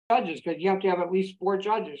judges, because you have to have at least 4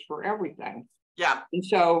 judges for everything. Yeah. And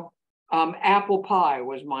so apple pie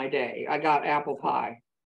was my day. I got apple pie.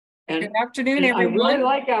 And good afternoon, everyone. I really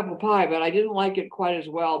like apple pie, but I didn't like it quite as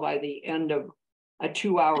well by the end of a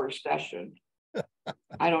 2-hour session.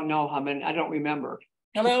 I don't know how many, I don't remember.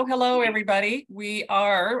 Hello, everybody. We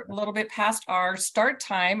are a little bit past our start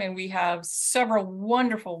time, and we have several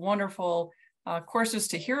wonderful courses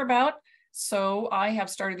to hear about. So I have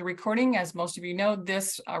started the recording. As most of you know,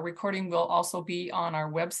 this recording will also be on our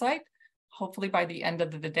website, hopefully by the end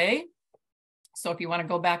of the day. So if you want to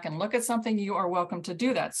go back and look at something, you are welcome to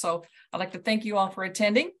do that. So I'd like to thank you all for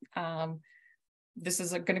attending. This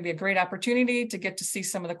is going to be a great opportunity to get to see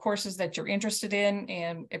some of the courses that you're interested in.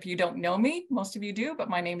 And if you don't know me, most of you do, but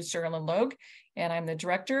my name is Jerilyn Logue, and I'm the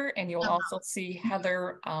director. And you'll also see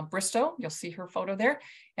Heather Bristow. You'll see her photo there.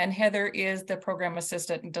 And Heather is the program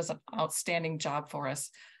assistant and does an outstanding job for us.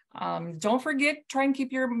 Don't forget, try and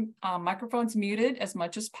keep your microphones muted as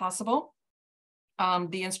much as possible.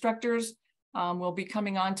 The instructors will be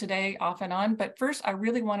coming on today off and on, but first I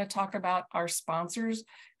really want to talk about our sponsors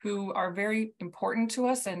who are very important to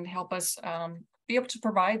us and help us be able to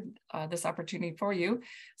provide this opportunity for you.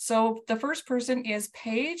 So the first person is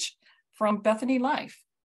Paige from Bethany Life.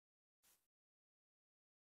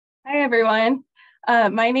 Hi, everyone.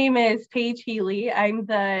 My name is Paige Healy. I'm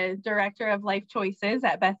the Director of Life Choices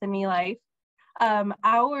at Bethany Life.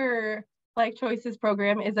 Our Life Choices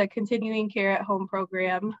program is a continuing care at home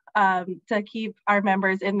program to keep our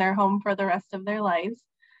members in their home for the rest of their lives.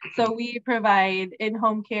 So we provide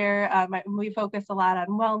in-home care. We focus a lot on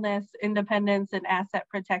wellness, independence, and asset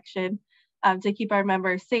protection to keep our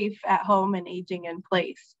members safe at home and aging in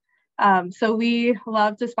place. So we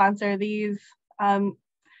love to sponsor these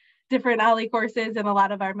different OLLI courses, and a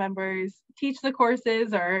lot of our members teach the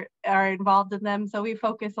courses or are involved in them. So we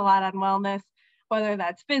focus a lot on wellness, whether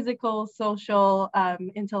that's physical, social,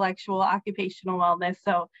 intellectual, occupational wellness.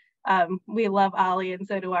 So we love OLLI, and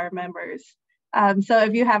so do our members. So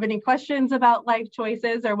if you have any questions about Life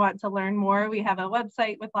Choices or want to learn more, we have a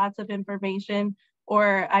website with lots of information,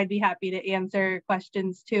 or I'd be happy to answer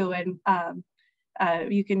questions too. And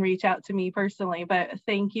you can reach out to me personally, but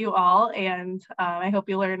thank you all. And I hope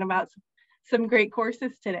you learn about some great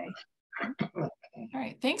courses today. All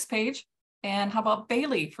right, thanks, Paige. And how about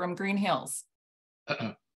Bailey from Green Hills?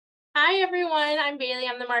 Hi, everyone. I'm Bailey.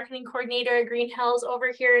 I'm the marketing coordinator at Green Hills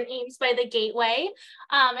over here in Ames by the Gateway.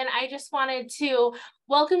 And I just wanted to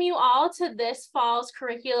welcome you all to this fall's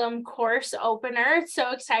curriculum course opener. It's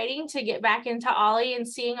so exciting to get back into OLLI and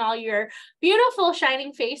seeing all your beautiful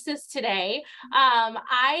shining faces today.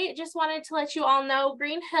 I just wanted to let you all know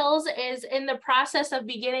Green Hills is in the process of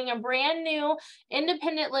beginning a brand new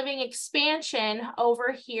independent living expansion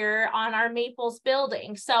over here on our Maples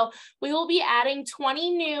building. So we will be adding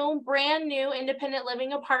 20 brand new independent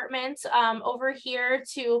living apartments over here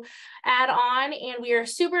to add on. And we are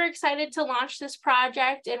super excited to launch this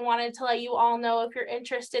project and wanted to let you all know, if you're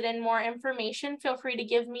interested in more information, feel free to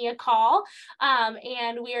give me a call.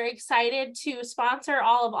 And we are excited to sponsor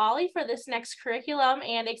all of OLLI for this next curriculum,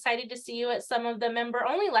 and excited to see you at some of the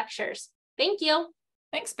member-only lectures. Thank you.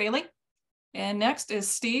 Thanks, Bailey. And next is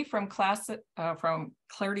Steve from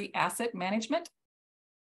Clarity Asset Management.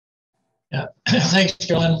 Yeah, thanks,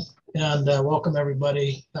 John, and welcome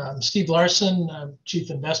everybody. Steve Larson, I'm Chief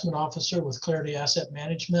Investment Officer with Clarity Asset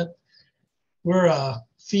Management. We're a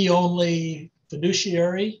fee-only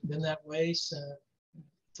fiduciary, been that way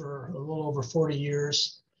for a little over 40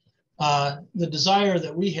 years. The desire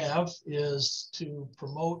that we have is to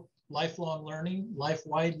promote lifelong learning,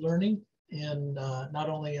 life-wide learning, in not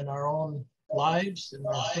only in our own lives, in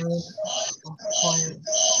our current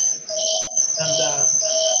clients, and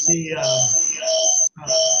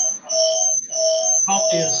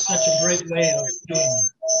OLLI is such a great way of doing it.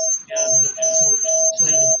 And so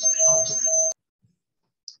excited about it.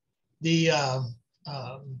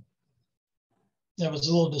 I was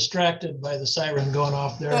a little distracted by the siren going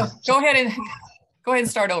off there. Oh, go ahead and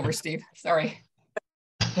start over, Steve. Sorry.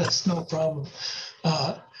 That's no problem.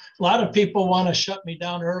 A lot of people want to shut me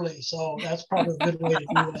down early, so that's probably a good way to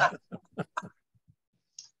do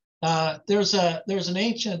that. There's an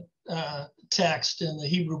ancient text in the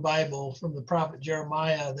Hebrew Bible from the prophet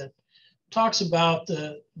Jeremiah that talks about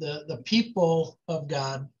the people of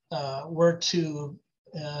God were to,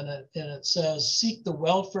 and it says, seek the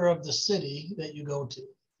welfare of the city that you go to.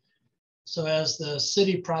 So as the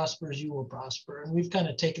city prospers, you will prosper. And we've kind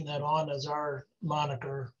of taken that on as our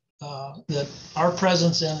moniker, that our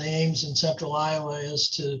presence in Ames in central Iowa is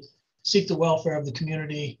to seek the welfare of the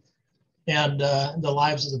community and the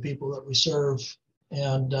lives of the people that we serve.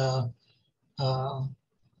 And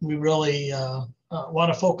we really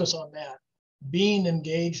want to focus on that. Being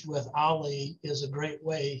engaged with OLLI is a great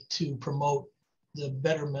way to promote the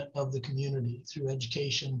betterment of the community through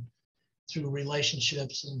education, through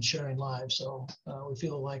relationships and sharing lives. So we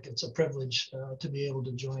feel like it's a privilege to be able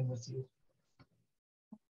to join with you.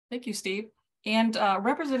 Thank you, Steve. And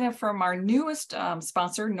representative from our newest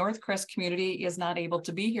sponsor, Northcrest Community, is not able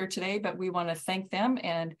to be here today, but we want to thank them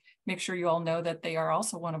and make sure you all know that they are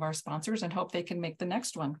also one of our sponsors and hope they can make the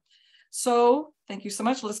next one. So thank you so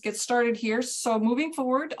much. Let's get started here. So moving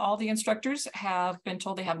forward, all the instructors have been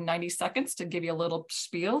told they have 90 seconds to give you a little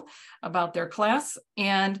spiel about their class.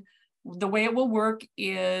 And the way it will work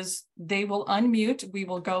is they will unmute. We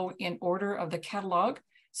will go in order of the catalog.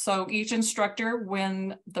 So each instructor,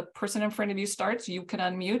 when the person in front of you starts, you can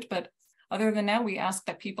unmute. But other than that, we ask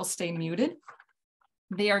that people stay muted.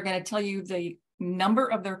 They are going to tell you the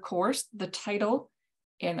number of their course, the title,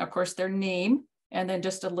 and of course their name, and then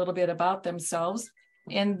just a little bit about themselves.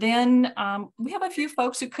 And then we have a few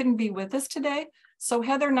folks who couldn't be with us today. So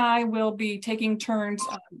Heather and I will be taking turns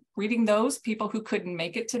reading those people who couldn't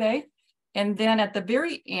make it today. And then at the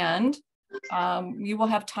very end, you will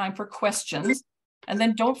have time for questions. And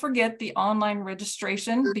then don't forget the online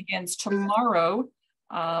registration begins tomorrow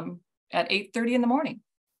at 8:30 in the morning.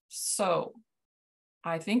 So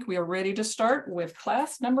I think we are ready to start with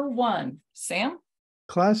class number 1. Sam?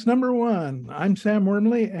 Class number 1, I'm Sam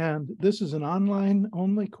Wormley, and this is an online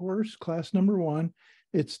only course, class number 1.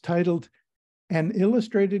 It's titled An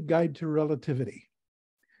Illustrated Guide to Relativity.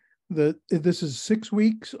 This is 6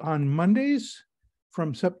 weeks on Mondays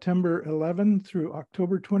from September 11 through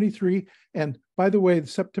October 23. And by the way,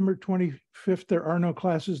 September 25th, there are no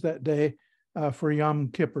classes that day for Yom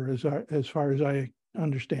Kippur, as far as I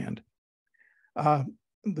understand.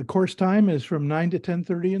 The course time is from 9 to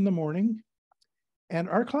 10:30 in the morning. And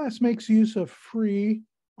our class makes use of free,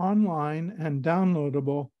 online, and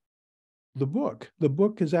downloadable the book. The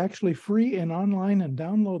book is actually free and online and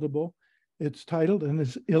downloadable. It's titled An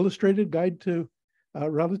Illustrated Guide to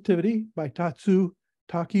Relativity by Tatsu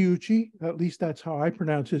Takeuchi. At least that's how I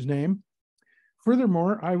pronounce his name.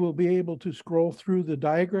 Furthermore, I will be able to scroll through the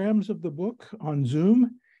diagrams of the book on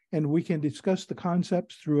Zoom, and we can discuss the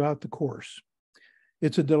concepts throughout the course.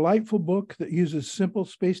 It's a delightful book that uses simple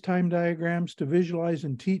space-time diagrams to visualize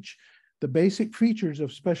and teach the basic features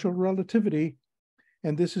of special relativity,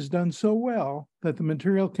 and this is done so well that the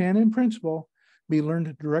material can, in principle, be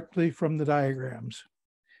learned directly from the diagrams.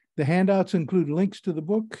 The handouts include links to the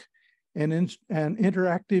book and an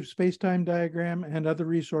interactive space-time diagram and other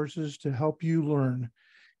resources to help you learn.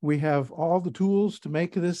 We have all the tools to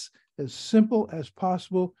make this as simple as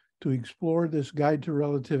possible to explore this guide to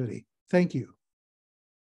relativity. Thank you.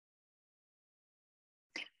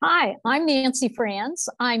 Hi, I'm Nancy Franz.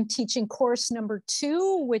 I'm teaching course number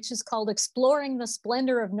 2, which is called Exploring the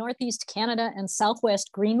Splendor of Northeast Canada and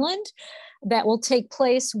Southwest Greenland. That will take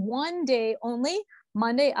place one day only,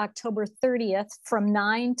 Monday, October 30th from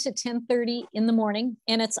 9 to 10:30 in the morning,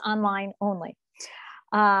 and it's online only.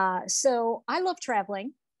 So I love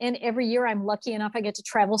traveling. And every year I'm lucky enough, I get to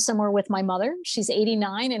travel somewhere with my mother. She's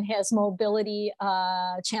 89 and has mobility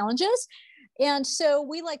challenges. And so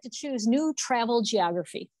we like to choose new travel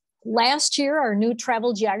geography. Last year, our new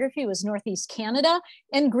travel geography was Northeast Canada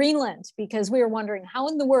and Greenland, because we were wondering how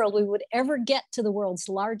in the world we would ever get to the world's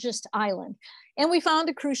largest island. And we found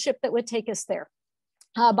a cruise ship that would take us there.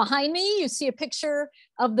 Behind me, you see a picture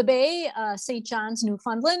of the bay, St. John's,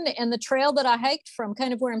 Newfoundland, and the trail that I hiked from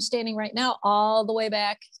kind of where I'm standing right now all the way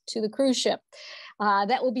back to the cruise ship.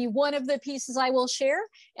 That will be one of the pieces I will share,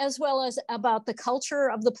 as well as about the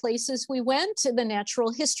culture of the places we went, the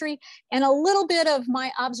natural history, and a little bit of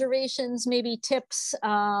my observations, maybe tips,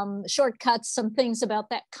 shortcuts, some things about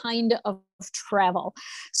that kind of travel.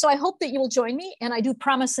 So I hope that you will join me, and I do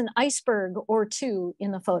promise an iceberg or two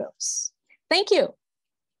in the photos. Thank you.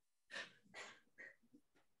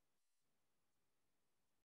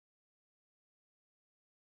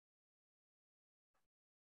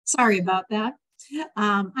 Sorry about that.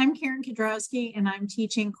 I'm Karen Kudrowski, and I'm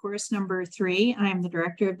teaching course number 3. I'm the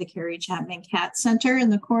director of the Carrie Chapman Cat Center,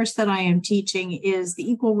 and the course that I am teaching is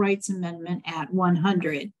the Equal Rights Amendment at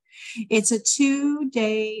 100. It's a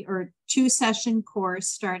 2-day or 2-session course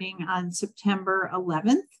starting on September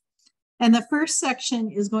 11th. And the first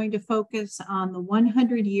section is going to focus on the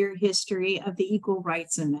 100-year history of the Equal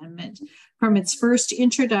Rights Amendment from its first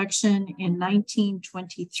introduction in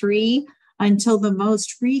 1923 until the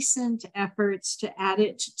most recent efforts to add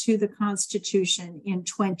it to the Constitution in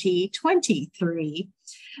 2023.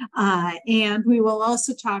 And we will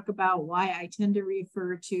also talk about why I tend to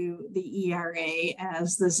refer to the ERA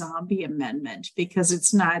as the zombie amendment, because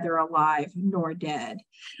it's neither alive nor dead.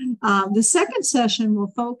 The second session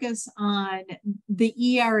will focus on the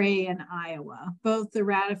ERA in Iowa, both the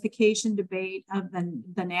ratification debate of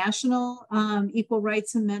the national Equal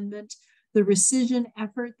Rights Amendment, the rescission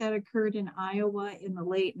effort that occurred in Iowa in the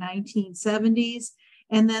late 1970s,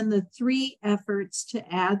 and then the three efforts to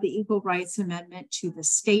add the Equal Rights Amendment to the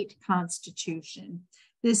state constitution.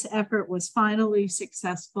 This effort was finally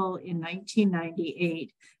successful in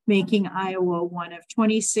 1998, making Iowa one of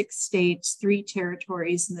 26 states, 3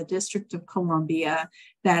 territories in the District of Columbia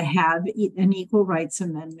that have an Equal Rights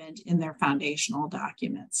Amendment in their foundational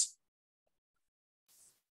documents.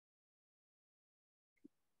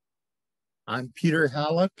 I'm Peter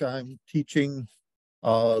Halleck. I'm teaching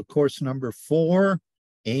course number 4,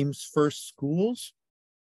 Ames First Schools.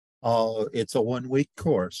 It's a 1-week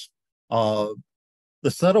course. The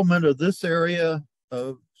settlement of this area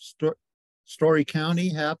of Story County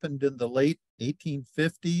happened in the late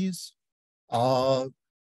 1850s. The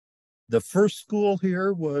first school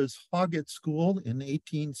here was Hoggett School in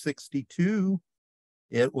 1862.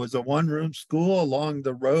 It was a 1-room school along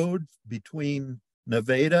the road between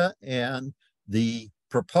Nevada and the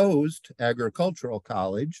proposed agricultural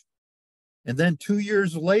college. And then 2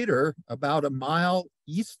 years later, about a mile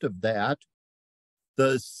east of that,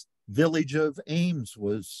 the village of Ames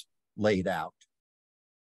was laid out.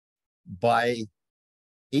 By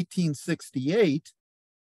 1868,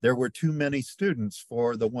 there were too many students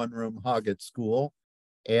for the 1-room Hoggett School,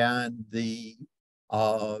 and the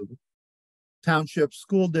Township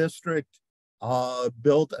School District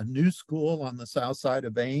built a new school on the south side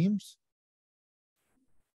of Ames.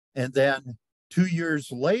 And then 2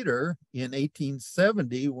 years later, in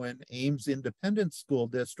 1870, when Ames Independent School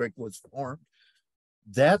District was formed,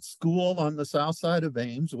 that school on the south side of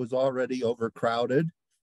Ames was already overcrowded,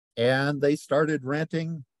 and they started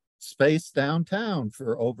renting space downtown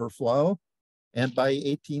for overflow. And by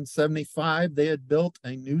 1875, they had built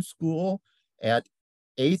a new school at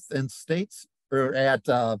 8th and States, or at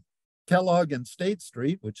Kellogg and State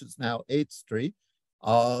Street, which is now 8th Street,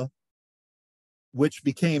 which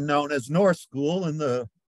became known as North School, and the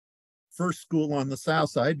first school on the south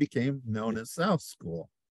side became known as South School.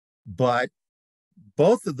 But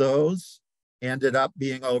both of those ended up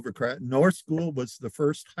being overcrowded. North School was the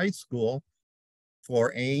first high school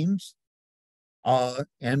for Ames,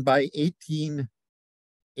 and by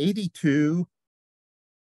 1882,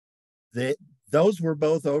 those were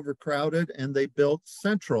both overcrowded, and they built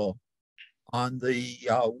Central on the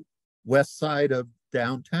west side of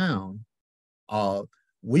downtown.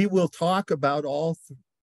 We will talk about all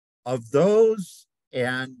of those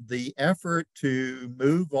and the effort to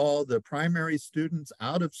move all the primary students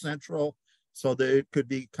out of Central so that it could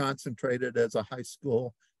be concentrated as a high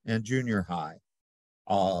school and junior high.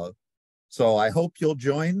 So I hope you'll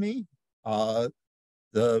join me. The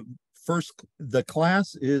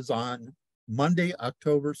class is on Monday,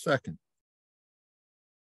 October 2nd.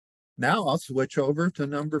 Now I'll switch over to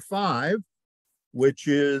number 5, which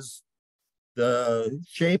is the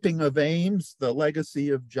shaping of Ames, the legacy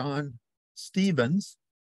of John Stevens.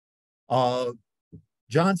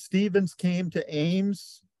 John Stevens came to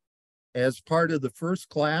Ames as part of the first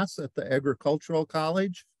class at the agricultural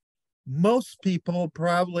college. Most people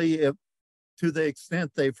probably, to the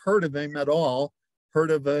extent they've heard of him at all, heard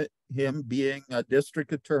of him being a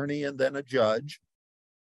district attorney and then a judge.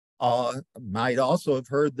 Might also have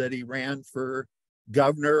heard that he ran for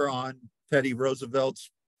governor on Teddy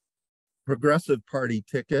Roosevelt's Progressive Party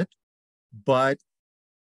ticket. But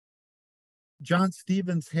John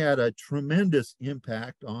Stevens had a tremendous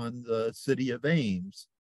impact on the city of Ames.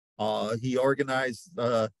 He organized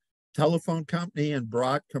a telephone company and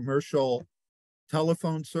brought commercial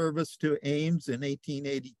telephone service to Ames in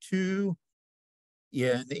 1882.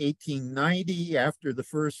 In 1890, after the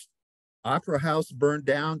first opera house burned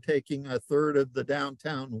down, taking a third of the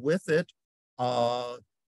downtown with it,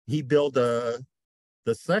 he built the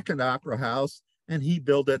second opera house, and he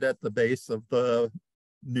built it at the base of the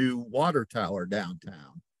new water tower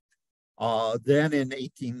downtown. Then in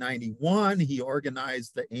 1891, he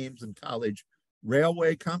organized the Ames and College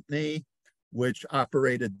Railway Company, which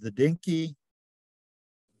operated the Dinky.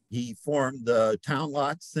 He formed the Town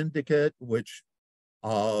Lot Syndicate, which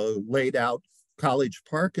laid out College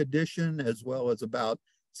Park addition, as well as about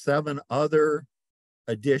 7 other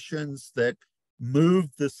additions that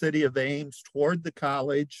moved the city of Ames toward the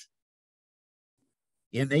college.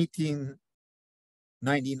 In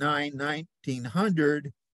 99,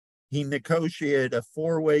 1900, he negotiated a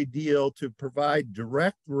four-way deal to provide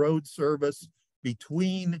direct road service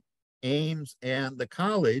between Ames and the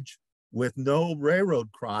college with no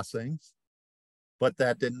railroad crossings. But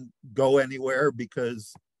that didn't go anywhere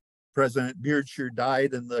because President Beardshire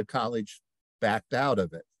died and the college backed out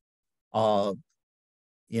of it.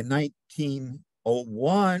 In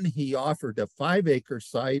 1901, he offered a 5-acre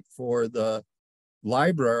site for the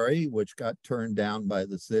library, which got turned down by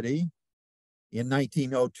the city. In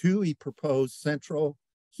 1902, he proposed central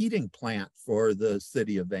heating plant for the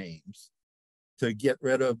city of Ames to get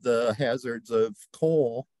rid of the hazards of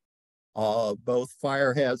coal, both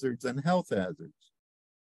fire hazards and health hazards.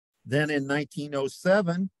 Then in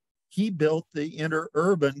 1907, he built the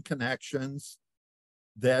interurban connections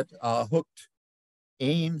that hooked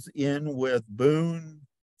Ames in with Boone,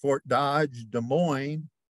 Fort Dodge, Des Moines.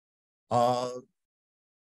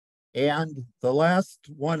 And the last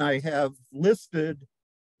one I have listed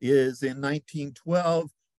is in 1912,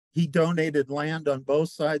 he donated land on both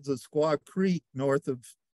sides of Squaw Creek north of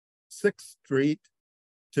 6th Street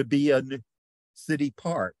to be a city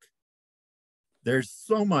park. There's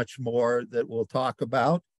so much more that we'll talk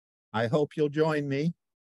about. I hope you'll join me.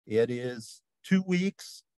 It is 2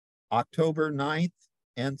 weeks, October 9th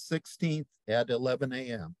and 16th at 11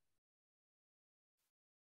 a.m.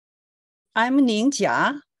 I'm Ning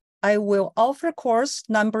Jia. I will offer course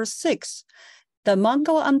number 6, The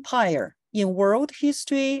Mongol Empire in World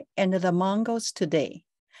History and the Mongols Today.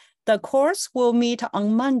 The course will meet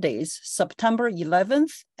on Mondays, September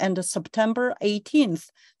 11th and September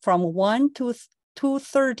 18th from 1 to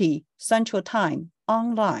 2:30 Central Time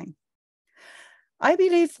online. I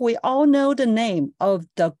believe we all know the name of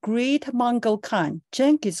the great Mongol Khan,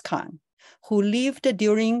 Genghis Khan, who lived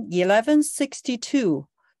during 1162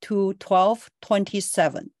 to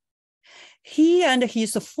 1227. He and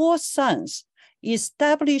his 4 sons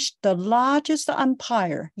established the largest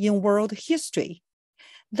empire in world history.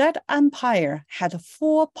 That empire had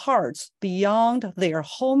 4 parts beyond their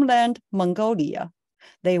homeland, Mongolia.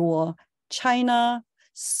 They were China,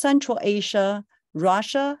 Central Asia,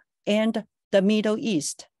 Russia, and the Middle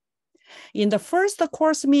East. In the first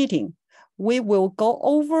course meeting, we will go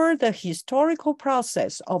over the historical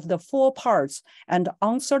process of the 4 parts and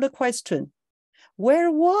answer the question,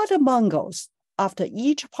 where were the Mongols after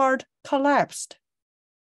each part collapsed?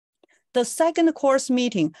 The second course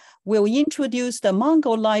meeting will introduce the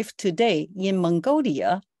Mongol life today in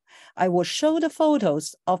Mongolia. I will show the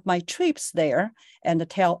photos of my trips there and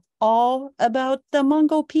tell all about the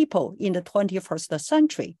Mongol people in the 21st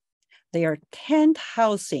century. Their tent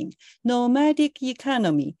housing, nomadic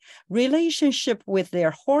economy, relationship with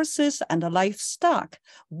their horses and livestock,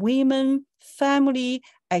 women, family,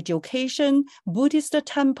 education, Buddhist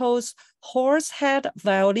temples, horsehead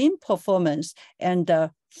violin performance, and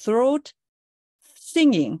throat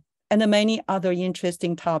singing, and many other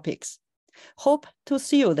interesting topics. Hope to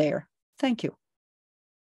see you there. Thank you.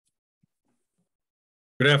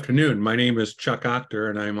 Good afternoon. My name is Chuck Octor,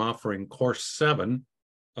 and I'm offering course 7,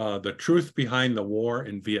 The Truth Behind the War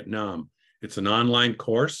in Vietnam. It's an online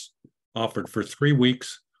course offered for 3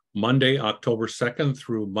 weeks, Monday, October 2nd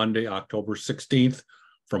through Monday, October 16th,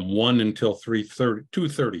 from 1 until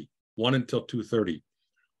 2:30.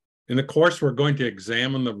 In the course, we're going to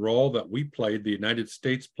examine the role that the United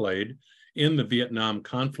States played in the Vietnam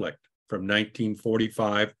conflict from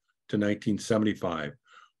 1945 to 1975.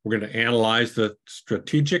 We're going to analyze the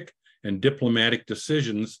strategic and diplomatic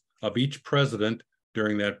decisions of each president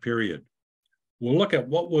during that period. We'll look at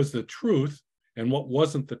what was the truth and what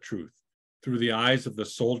wasn't the truth through the eyes of the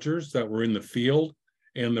soldiers that were in the field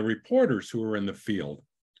and the reporters who were in the field,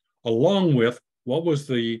 along with what was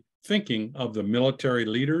the thinking of the military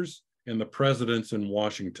leaders and the presidents in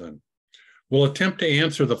Washington. We'll attempt to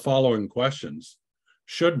answer the following questions.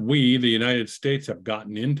 Should we, the United States, have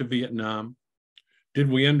gotten into Vietnam? Did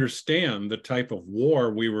we understand the type of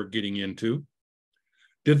war we were getting into?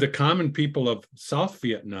 Did the common people of South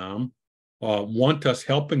Vietnam want us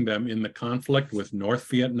helping them in the conflict with North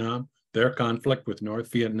Vietnam, their conflict with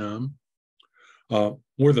North Vietnam?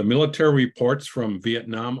 Were the military reports from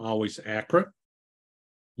Vietnam always accurate?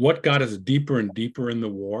 What got us deeper and deeper in the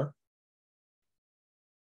war?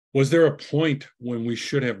 Was there a point when we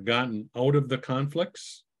should have gotten out of the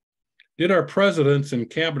conflicts? Did our presidents and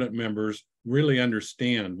cabinet members really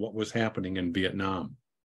understand what was happening in Vietnam?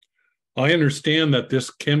 I understand that this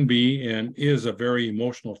can be and is a very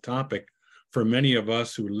emotional topic for many of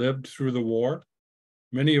us who lived through the war.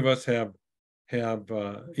 Many of us have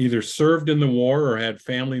either served in the war or had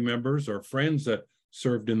family members or friends that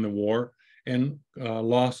served in the war and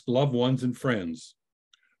lost loved ones and friends.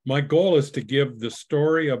 My goal is to give the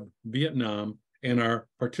story of Vietnam and our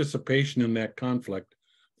participation in that conflict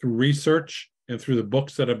through research and through the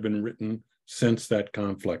books that have been written since that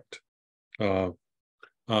conflict. I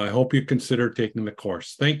hope you consider taking the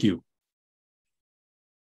course. Thank you.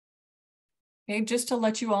 Okay, just to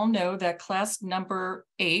let you all know that class number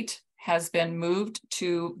 8 has been moved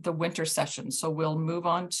to the winter session. So we'll move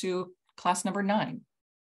on to class number 9.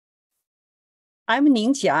 I'm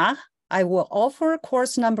Ning Jia. I will offer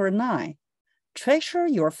course number 9, Treasure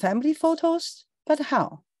Your Family Photos, but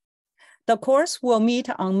how? The course will meet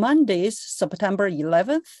on Mondays, September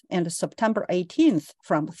 11th and September 18th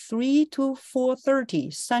from 3 to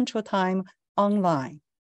 4:30 Central Time online.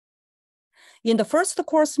 In the first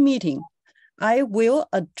course meeting, I will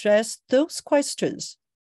address those questions.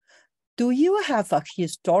 Do you have a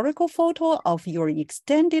historical photo of your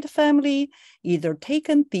extended family, either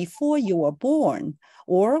taken before you were born,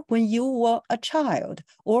 or when you were a child,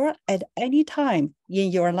 or at any time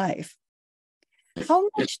in your life? How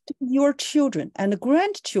much do your children and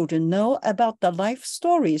grandchildren know about the life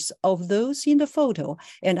stories of those in the photo,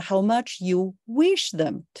 and how much you wish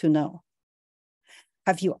them to know?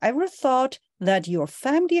 Have you ever thought that your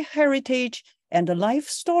family heritage and life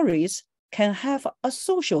stories can have a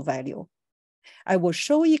social value? I will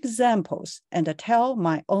show examples and tell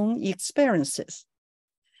my own experiences.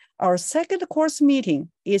 Our second course meeting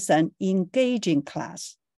is an engaging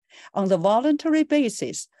class. On the voluntary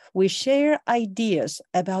basis, we share ideas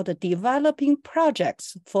about developing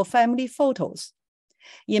projects for family photos.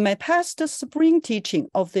 In my past spring teaching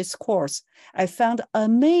of this course, I found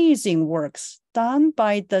amazing works done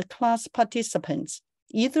by the class participants,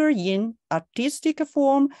 either in artistic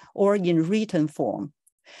form or in written form.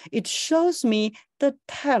 It shows me the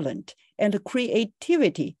talent and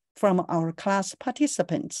creativity from our class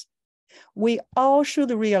participants. We all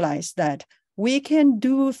should realize that we can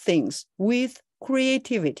do things with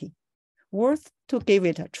creativity, worth to give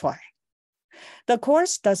it a try. The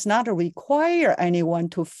course does not require anyone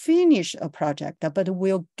to finish a project, but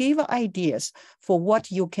will give ideas for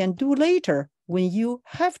what you can do later when you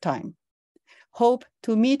have time. Hope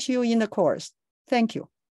to meet you in the course. Thank you.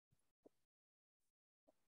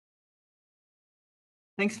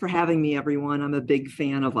 Thanks for having me, everyone. I'm a big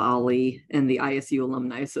fan of OLLI and the ISU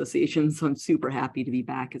Alumni Association, so I'm super happy to be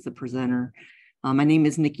back as a presenter. My name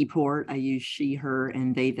is Nikki Port. I use she, her,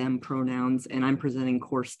 and they, them pronouns, and I'm presenting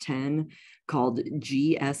course 10 called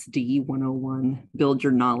GSD 101, Build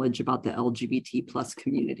Your Knowledge About the LGBT plus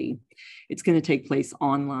community. It's going to take place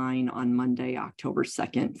online on Monday, October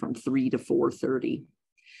 2nd from 3 to 4:30.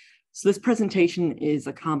 So this presentation is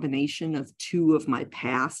a combination of 2 of my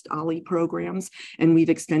past OLLI programs, and we've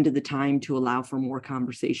extended the time to allow for more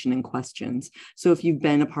conversation and questions. So if you've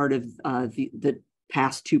been a part of the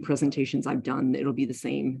past 2 presentations I've done, it'll be the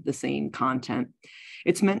same content.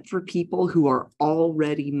 It's meant for people who are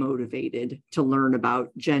already motivated to learn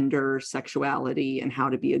about gender, sexuality, and how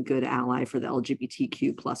to be a good ally for the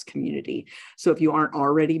LGBTQ plus community. So if you aren't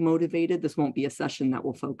already motivated, this won't be a session that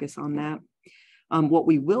will focus on that. What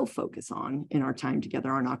we will focus on in our time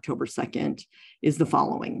together on October 2nd is the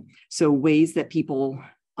following. So ways that people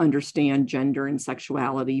understand gender and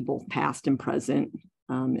sexuality, both past and present,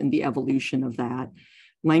 and the evolution of that.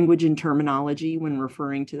 Language and terminology when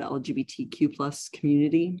referring to the LGBTQ plus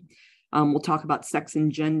community. We'll talk about sex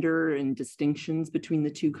and gender and distinctions between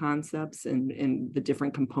the 2 concepts and the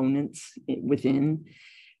different components within.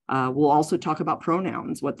 We'll also talk about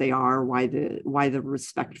pronouns, what they are, why the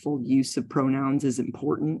respectful use of pronouns is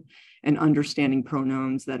important, and understanding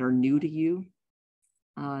pronouns that are new to you.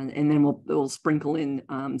 And then we'll sprinkle in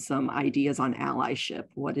some ideas on allyship,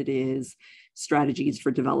 what it is, strategies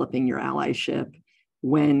for developing your allyship,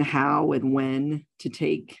 when, how, and when to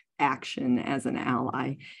take action as an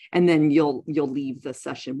ally. And then you'll leave the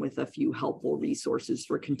session with a few helpful resources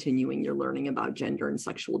for continuing your learning about gender and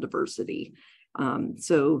sexual diversity.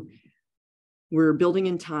 So we're building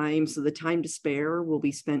in time, so the time to spare will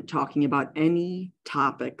be spent talking about any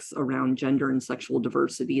topics around gender and sexual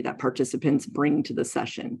diversity that participants bring to the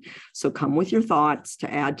session. So come with your thoughts to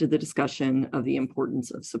add to the discussion of the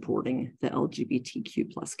importance of supporting the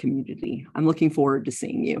LGBTQ plus community. I'm looking forward to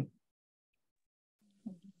seeing you.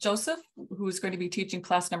 Joseph, who is going to be teaching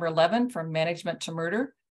class number 11, From Management to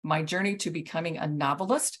Murder, My Journey to Becoming a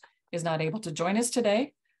Novelist, is not able to join us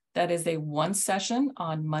today. That is a 1 session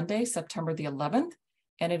on Monday, September the 11th,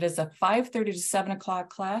 and it is a 5:30 to 7 o'clock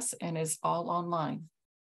class and is all online.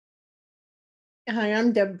 Hi,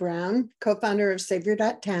 I'm Deb Brown, co-founder of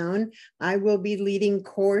Savior.town. I will be leading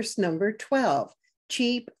course number 12,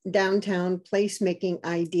 Cheap Downtown Placemaking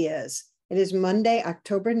Ideas. It is Monday,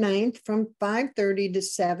 October 9th from 5:30 to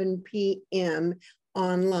 7 p.m.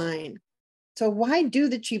 online. So why do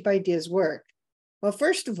the cheap ideas work? Well,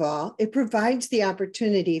 first of all, it provides the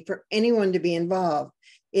opportunity for anyone to be involved.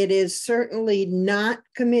 It is certainly not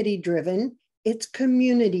committee driven, it's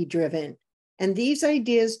community driven. And these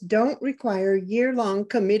ideas don't require year-long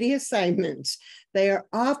committee assignments. They are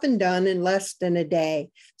often done in less than a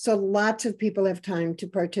day. So lots of people have time to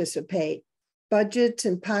participate. Budgets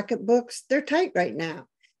and pocketbooks, they're tight right now.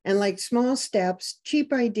 And like small steps,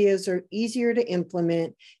 cheap ideas are easier to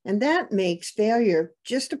implement, and that makes failure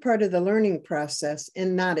just a part of the learning process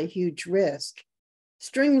and not a huge risk.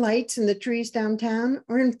 String lights in the trees downtown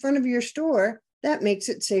or in front of your store, that makes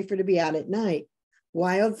it safer to be out at night.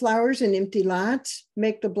 Wildflowers and empty lots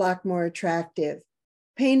make the block more attractive.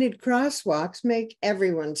 Painted crosswalks make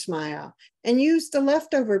everyone smile, and use the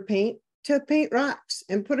leftover paint to paint rocks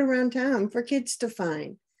and put around town for kids to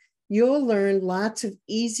find. You'll learn lots of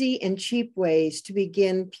easy and cheap ways to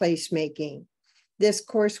begin placemaking. This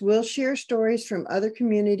course will share stories from other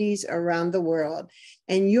communities around the world,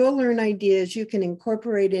 and you'll learn ideas you can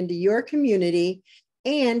incorporate into your community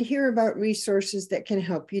and hear about resources that can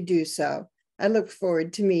help you do so. I look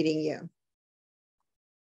forward to meeting you.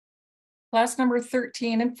 Class number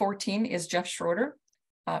 13 and 14 is Jeff Schrader.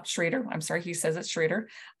 I'm sorry, he says it's Schrader.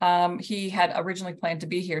 He had originally planned to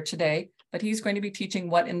be here today, but he's going to be teaching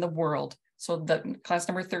What in the World. So the class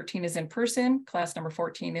number 13 is in person, class number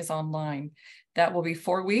 14 is online. That will be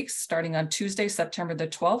 4 weeks, starting on Tuesday, September the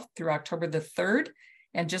 12th through October the 3rd.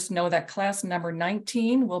 And just know that class number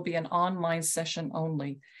 19 will be an online session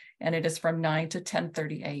only, and it is from 9 to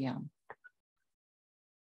 10:30 a.m.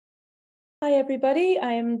 Hi, everybody.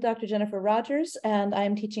 I am Dr. Jennifer Rogers, and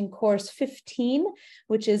I'm teaching course 15,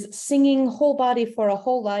 which is Singing Whole Body for a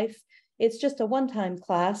Whole Life. It's just a one-time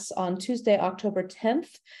class on Tuesday, October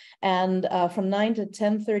 10th, and from 9 to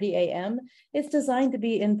 10:30 a.m. It's designed to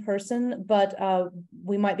be in person, but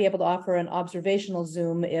we might be able to offer an observational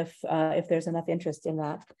Zoom if there's enough interest in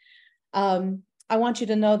that. I want you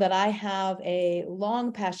to know that I have a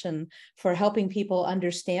long passion for helping people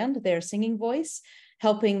understand their singing voice,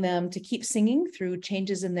 helping them to keep singing through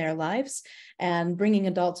changes in their lives, and bringing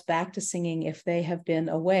adults back to singing if they have been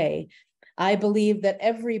away. I believe that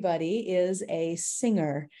everybody is a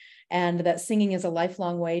singer, and that singing is a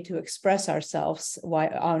lifelong way to express ourselves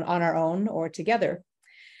on our own or together.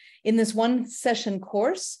 In this one session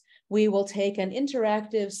course, we will take an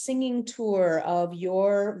interactive singing tour of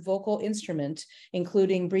your vocal instrument,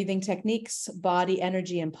 including breathing techniques, body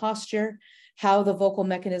energy and posture, how the vocal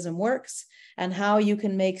mechanism works, and how you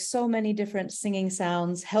can make so many different singing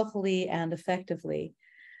sounds healthily and effectively.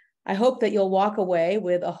 I hope that you'll walk away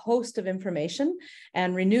with a host of information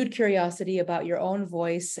and renewed curiosity about your own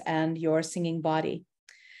voice and your singing body.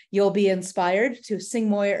 You'll be inspired to sing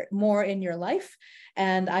more in your life,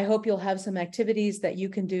 and I hope you'll have some activities that you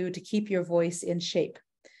can do to keep your voice in shape.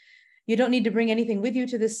 You don't need to bring anything with you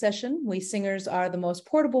to this session. We singers are the most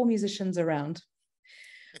portable musicians around.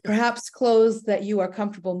 Perhaps clothes that you are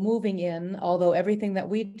comfortable moving in, although everything that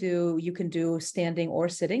we do, you can do standing or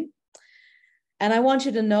sitting. And I want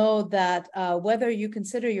you to know that whether you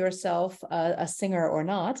consider yourself a singer or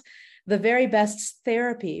not, the very best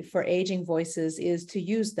therapy for aging voices is to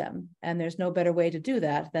use them. And there's no better way to do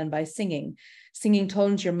that than by singing. Singing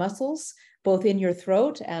tones your muscles, both in your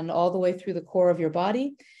throat and all the way through the core of your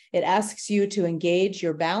body. It asks you to engage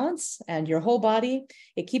your balance and your whole body.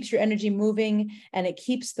 It keeps your energy moving, and it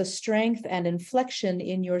keeps the strength and inflection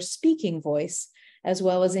in your speaking voice, as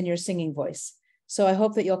well as in your singing voice. So I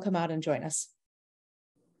hope that you'll come out and join us.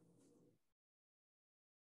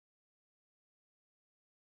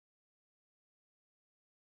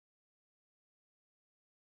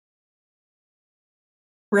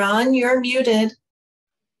 Ron, you're muted.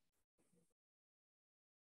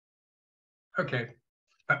 Okay,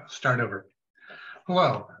 start over.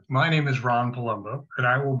 Hello, my name is Ron Palumbo, and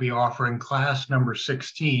I will be offering class number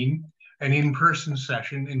 16, an in-person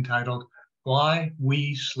session entitled Why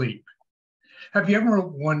We Sleep. Have you ever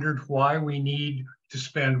wondered why we need to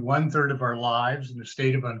spend 1/3 of our lives in a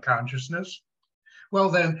state of unconsciousness? Well,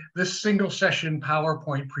 then this single session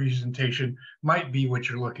PowerPoint presentation might be what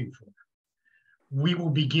you're looking for. We will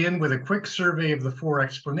begin with a quick survey of the 4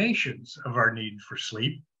 explanations of our need for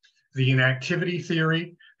sleep: the inactivity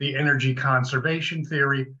theory, the energy conservation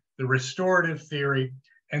theory, the restorative theory,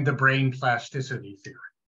 and the brain plasticity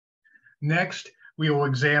theory. Next, we will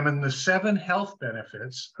examine the 7 health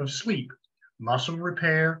benefits of sleep: muscle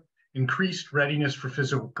repair, increased readiness for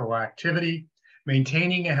physical activity,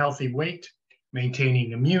 maintaining a healthy weight,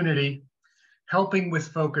 maintaining immunity, helping with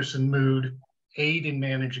focus and mood, aid in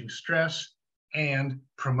managing stress, and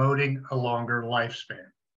promoting a longer lifespan.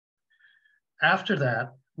 After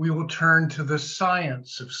that, we will turn to the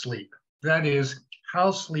science of sleep. That is,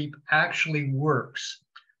 how sleep actually works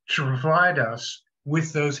to provide us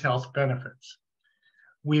with those health benefits.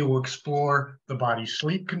 We will explore the body's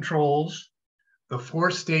sleep controls, the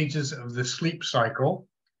 4 stages of the sleep cycle,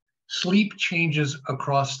 sleep changes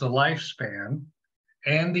across the lifespan,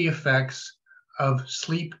 and the effects of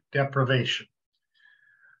sleep deprivation.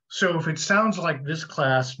 So if it sounds like this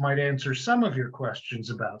class might answer some of your questions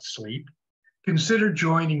about sleep, consider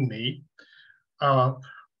joining me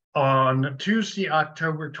on Tuesday,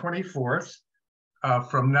 October 24th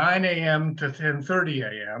from 9 a.m. to 10:30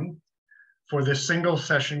 a.m. for this single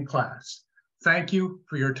session class. Thank you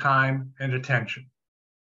for your time and attention.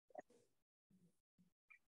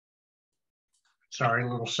 Sorry, a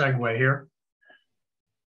little segue here.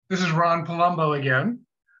 This is Ron Palumbo again.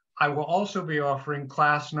 I will also be offering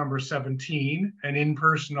class number 17, an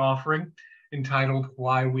in-person offering entitled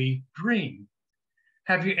Why We Dream.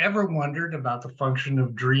 Have you ever wondered about the function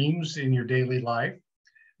of dreams in your daily life?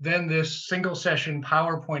 Then this single session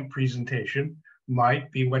PowerPoint presentation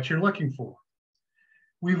might be what you're looking for.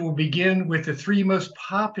 We will begin with the 3 most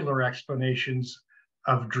popular explanations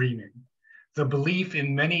of dreaming. The belief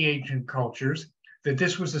in many ancient cultures that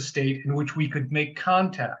this was a state in which we could make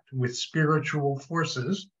contact with spiritual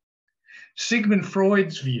forces. Sigmund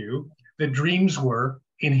Freud's view that dreams were,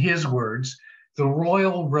 in his words, the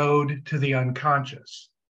royal road to the unconscious,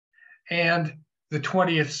 and the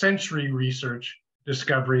 20th century research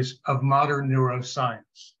discoveries of modern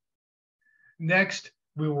neuroscience. Next,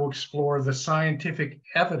 we will explore the scientific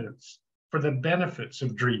evidence for the benefits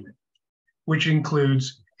of dreaming, which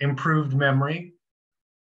includes improved memory,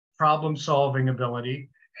 problem-solving ability,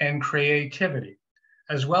 and creativity,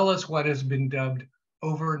 as well as what has been dubbed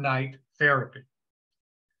overnight therapy.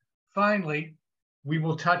 Finally, we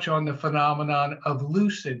will touch on the phenomenon of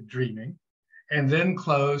lucid dreaming, and then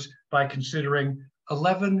close by considering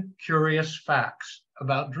 11 curious facts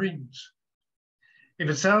about dreams. If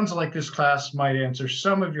it sounds like this class might answer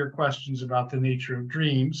some of your questions about the nature of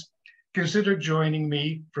dreams, consider joining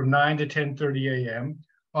me from 9 to 10:30 a.m.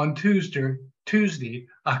 on Tuesday,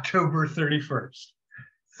 October 31st.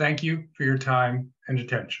 Thank you for your time and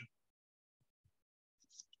attention.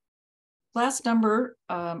 Class number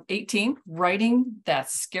 18, Writing That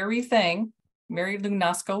Scary Thing. Mary Lou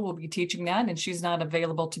Nasco will be teaching that, and she's not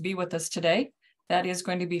available to be with us today. That is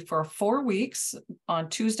going to be for 4 weeks on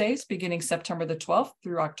Tuesdays, beginning September the 12th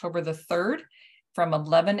through October the 3rd, from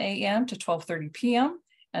 11 a.m. to 12:30 p.m.,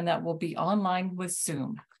 and that will be online with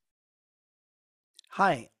Zoom.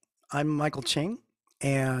 Hi, I'm Michael Ching,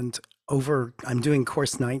 and I'm doing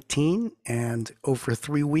course 19, and over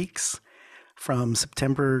 3 weeks, from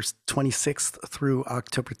September 26th through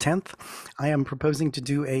October 10th, I am proposing to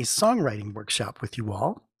do a songwriting workshop with you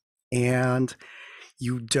all. And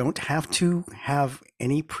you don't have to have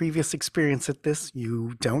any previous experience at this.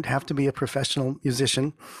 You don't have to be a professional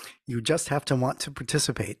musician. You just have to want to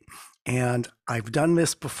participate. And I've done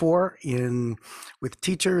this before with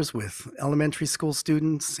teachers, with elementary school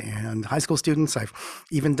students and high school students. I've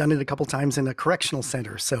even done it a couple times in a correctional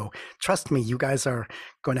center. So trust me, you guys are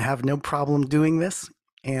going to have no problem doing this.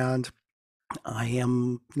 And I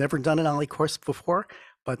am never done an OLLI course before,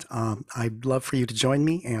 but I'd love for you to join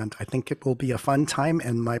me. And I think it will be a fun time.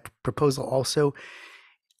 And my proposal also,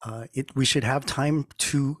 we should have time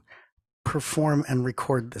to perform and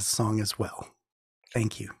record this song as well.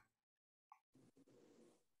 Thank you.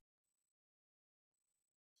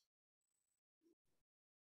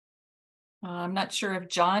 I'm not sure if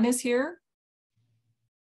John is here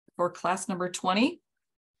for class number 20,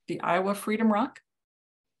 the Iowa Freedom Rock.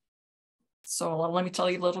 So let me tell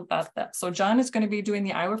you a little about that. So John is going to be doing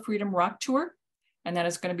the Iowa Freedom Rock Tour, and that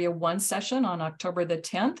is going to be a 1 session on October the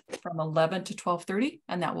 10th from 11 to 12:30,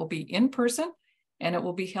 and that will be in person, and it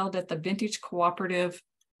will be held at the Vintage Cooperative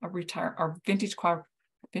Vintage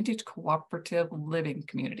Cooperative Living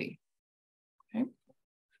Community. Okay.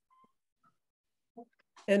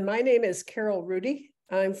 And my name is Carol Rudy.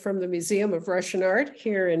 I'm from the Museum of Russian Art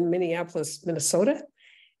here in Minneapolis, Minnesota.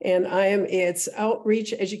 And I am its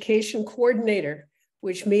outreach education coordinator,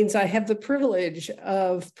 which means I have the privilege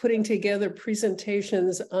of putting together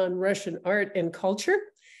presentations on Russian art and culture,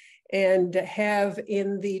 and have,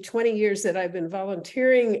 in the 20 years that I've been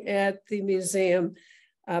volunteering at the museum,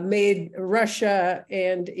 made Russia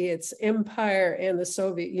and its empire and the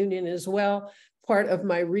Soviet Union as well part of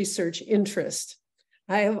my research interest.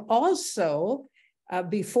 I have also,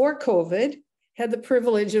 before COVID, had the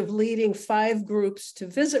privilege of leading 5 groups to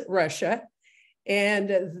visit Russia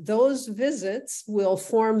And those visits will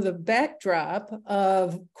form the backdrop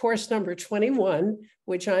of course number 21,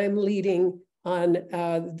 which I am leading on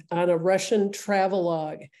a Russian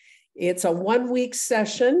travelogue. It's a 1-week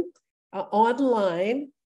session online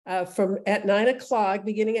at 9 o'clock,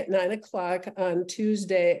 beginning at 9 o'clock on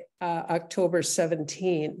Tuesday, October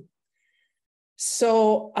 17.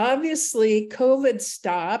 So obviously COVID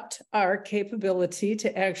stopped our capability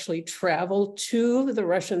to actually travel to the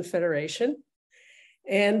Russian Federation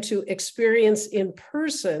and to experience in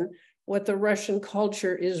person what the Russian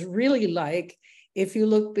culture is really like if you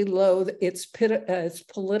look below its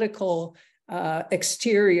political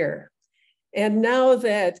exterior. And now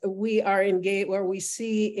that we are engaged, where we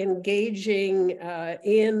see engaging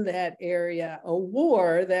in that area, a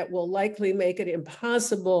war that will likely make it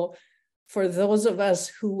impossible for those of us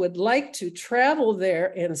who would like to travel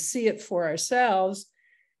there and see it for ourselves,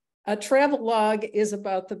 a travelogue is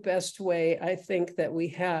about the best way, I think, that we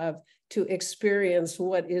have to experience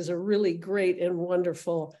what is a really great and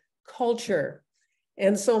wonderful culture.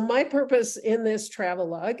 And so my purpose in this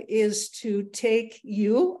travelogue is to take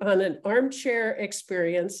you on an armchair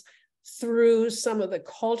experience through some of the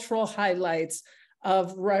cultural highlights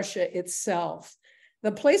of Russia itself.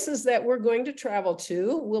 The places that we're going to travel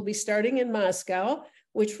to will be starting in Moscow,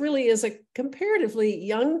 which really is a comparatively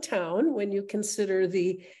young town when you consider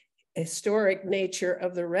the historic nature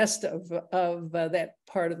of the rest of that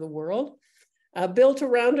part of the world. Built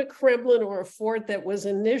around a Kremlin or a fort that was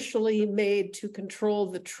initially made to control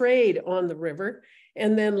the trade on the river,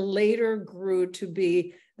 and then later grew to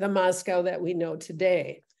be the Moscow that we know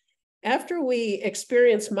today. After we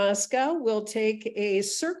experience Moscow, we'll take a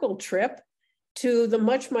circle trip to the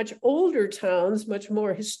much, much older towns, much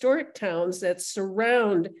more historic towns that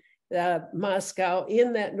surround Moscow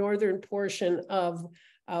in that northern portion of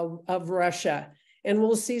Russia. And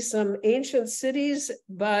we'll see some ancient cities,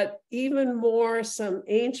 but even more some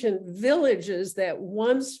ancient villages that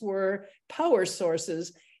once were power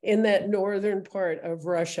sources in that northern part of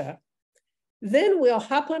Russia. Then we'll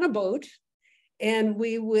hop on a boat and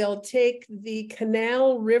we will take the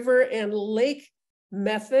canal, river, and lake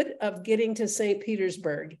method of getting to St.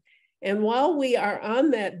 Petersburg. And while we are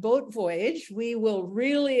on that boat voyage, we will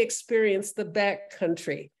really experience the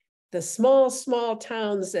backcountry, the small, small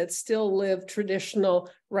towns that still live traditional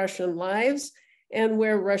Russian lives and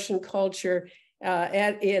where Russian culture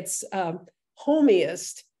at its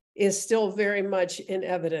homiest is still very much in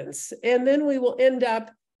evidence. And then we will end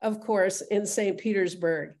up, of course, in St.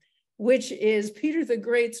 Petersburg, which is Peter the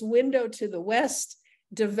Great's window to the West,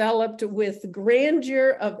 developed with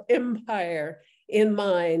grandeur of empire in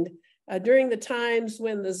mind during the times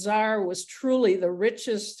when the Tsar was truly the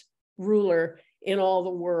richest ruler in all the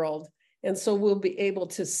world. And so we'll be able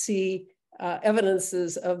to see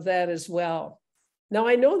evidences of that as well. Now,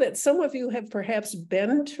 I know that some of you have perhaps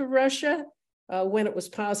been to Russia when it was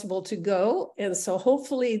possible to go. And so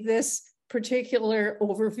hopefully this particular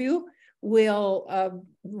overview will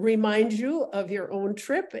remind you of your own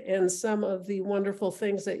trip and some of the wonderful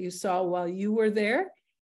things that you saw while you were there.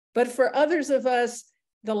 But for others of us,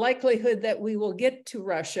 the likelihood that we will get to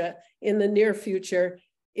Russia in the near future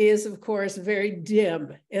is, of course, very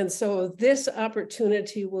dim. And so this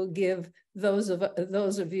opportunity will give those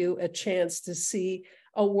of you a chance to see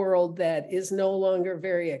a world that is no longer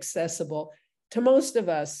very accessible to most of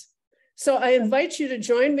us. So I invite you to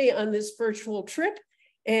join me on this virtual trip,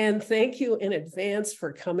 and thank you in advance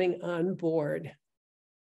for coming on board.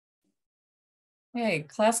 Hey,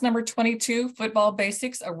 class number 22, Football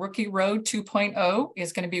Basics, a Rookie Road 2.0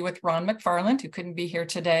 is going to be with Ron McFarland, who couldn't be here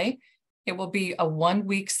today. It will be a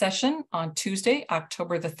 1-week session on Tuesday,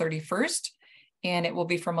 October the 31st, and it will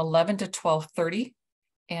be from 11 to 12:30,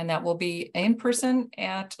 and that will be in person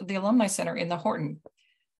at the Alumni Center in the Horton.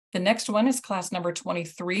 The next one is class number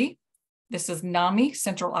 23. This is NAMI,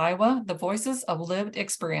 Central Iowa, the Voices of Lived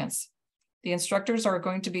Experience. The instructors are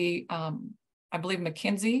going to be, I believe,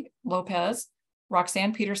 Mackenzie Lopez,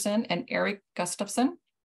 Roxanne Peterson, and Eric Gustafson.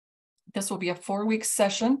 This will be a 4-week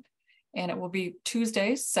session, and it will be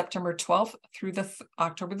Tuesdays, September 12th through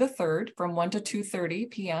October the 3rd from 1 to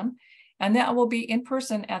 2:30 p.m. And that will be in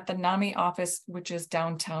person at the NAMI office, which is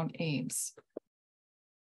downtown Ames.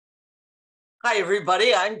 Hi,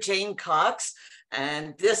 everybody. I'm Jane Cox,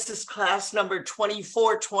 and this is class number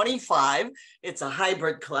 2425. It's a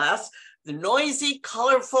hybrid class, the noisy,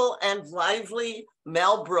 colorful, and lively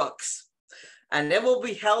Mel Brooks. And it will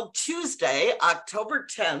be held Tuesday, October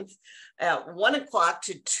 10th at 1 o'clock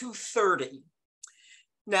to 2:30.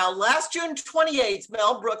 Now, last June 28th,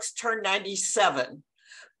 Mel Brooks turned 97.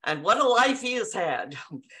 And what a life he has had.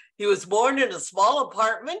 He was born in a small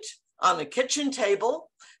apartment on the kitchen table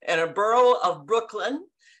in a borough of Brooklyn.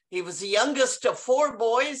 He was the youngest of 4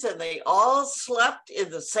 boys, and they all slept in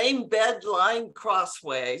the same bed lying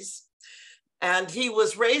crossways. And he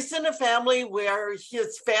was raised in a family where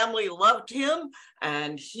his family loved him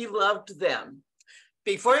and he loved them.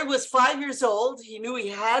 Before he was 5 years old, he knew he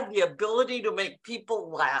had the ability to make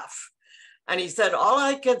people laugh. And he said, all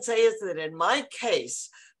I can say is that in my case,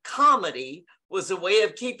 comedy was a way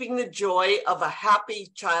of keeping the joy of a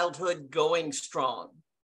happy childhood going strong.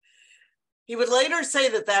 He would later say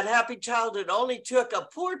that that happy childhood only took a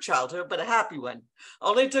poor childhood, but a happy one,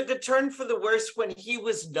 only took a turn for the worse when he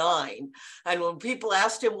was 9. And when people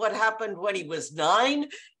asked him what happened when he was 9,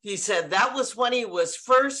 he said that was when he was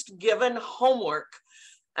first given homework.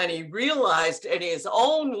 And he realized in his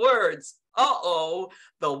own words, uh-oh,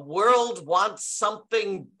 the world wants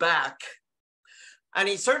something back. And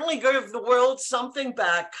he certainly gave the world something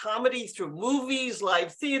back, comedy through movies,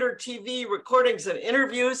 live theater, TV, recordings, and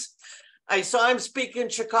interviews. I saw him speak in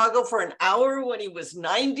Chicago for an hour when he was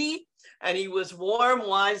 90, and he was warm,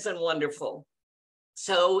 wise, and wonderful.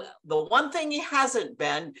 So the one thing he hasn't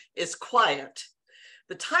been is quiet.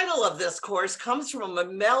 The title of this course comes from a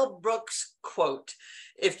Mel Brooks quote.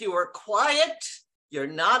 If you are quiet, you're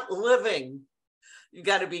not living. You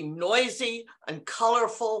got to be noisy and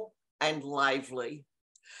colorful and lively.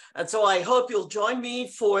 And so I hope you'll join me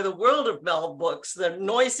for the world of Mel Brooks, the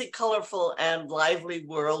noisy, colorful, and lively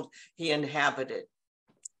world he inhabited.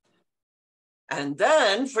 And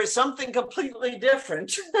then for something completely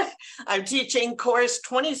different, I'm teaching course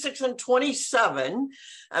 26 and 27,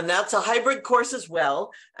 and that's a hybrid course as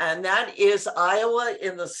well. And that is Iowa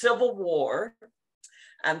in the Civil War.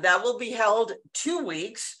 And that will be held 2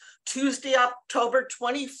 weeks, Tuesday, October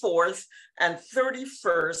 24th and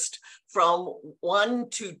 31st from 1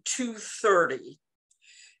 to 2:30.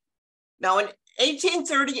 Now in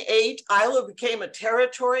 1838, Iowa became a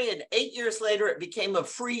territory, and 8 years later, it became a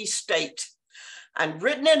free state. And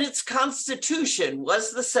written in its constitution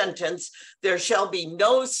was the sentence, there shall be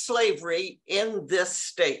no slavery in this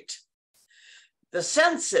state. The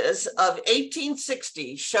census of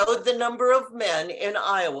 1860 showed the number of men in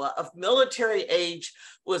Iowa of military age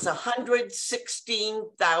was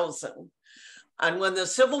 116,000. And when the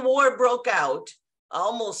Civil War broke out,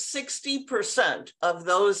 almost 60% of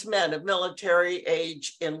those men of military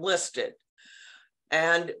age enlisted,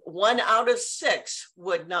 and 1 out of 6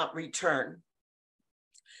 would not return.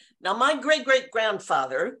 Now, my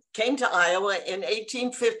great-great-grandfather came to Iowa in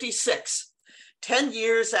 1856, 10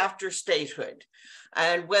 years after statehood.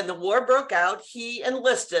 And when the war broke out, he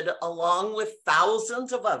enlisted along with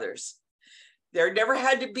thousands of others. There never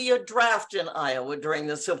had to be a draft in Iowa during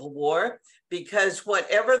the Civil War because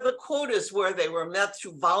whatever the quotas were, they were met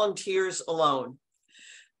through volunteers alone.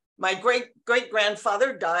 My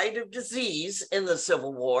great-great-grandfather died of disease in the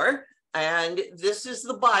Civil War, and this is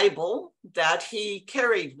the Bible that he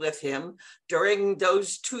carried with him during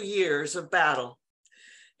those 2 years of battle.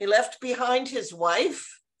 He left behind his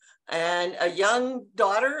wife and a young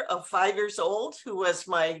daughter of 5 years old, who was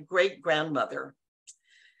my great-grandmother.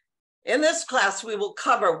 In this class, we will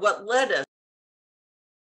cover what led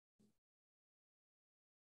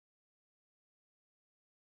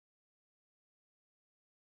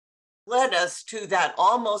us to that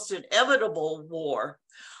almost inevitable war,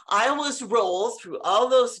 Iowa's role through all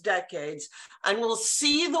those decades, and we'll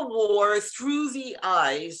see the war through the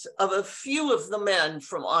eyes of a few of the men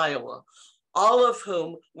from Iowa, all of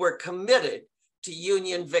whom were committed to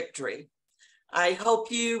Union victory. I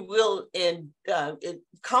hope you will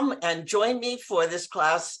come and join me for this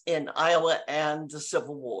class in Iowa and the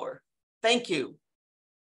Civil War. Thank you.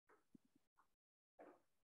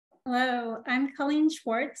 Hello, I'm Colleen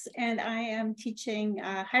Schwartz, and I am teaching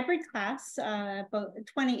a hybrid class, both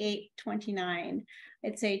 28-29.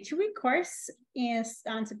 It's a 2-week course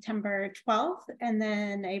on September 12th, and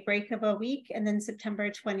then a break of a week, and then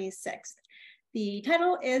September 26th. The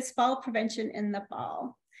title is Fall Prevention in the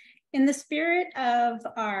Fall. In the spirit of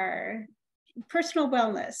our personal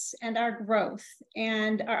wellness and our growth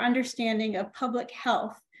and our understanding of public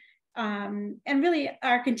health, and really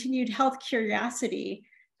our continued health curiosity,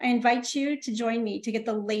 I invite you to join me to get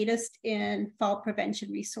the latest in fall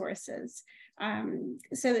prevention resources.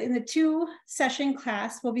 So in the 2-session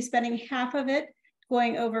class, we'll be spending half of it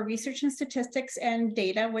going over research and statistics and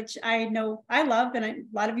data, which I know I love, and a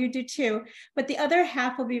lot of you do too. But the other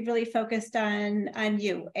half will be really focused on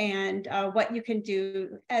you and what you can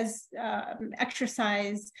do as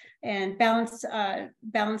exercise and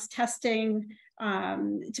balance testing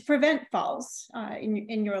to prevent falls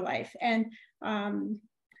in your life. And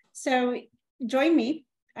so join me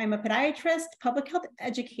I'm a podiatrist, public health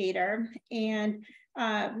educator, and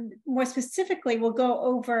more specifically, we'll go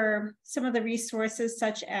over some of the resources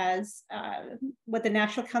such as what the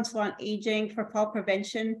National Council on Aging for Fall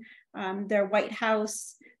Prevention, their White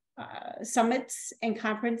House summits and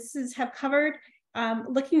conferences have covered.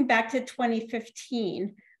 Looking back to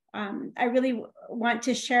 2015, I really want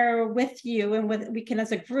to share with you, and we can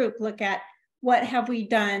as a group look at what have we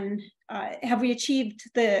done, have we achieved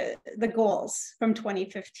the goals from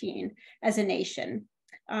 2015 as a nation.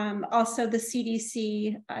 Also the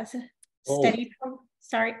CDC the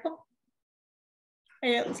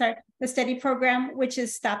STEADY program, which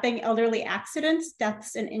is stopping elderly accidents,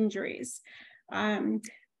 deaths, and injuries.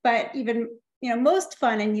 But even, most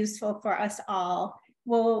fun and useful for us all,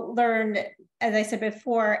 we'll learn, as I said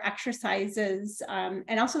before, exercises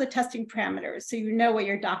and also the testing parameters. So you know what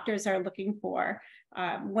your doctors are looking for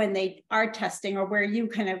when they are testing, or where you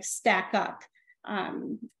kind of stack up.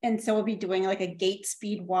 And so we'll be doing like a gait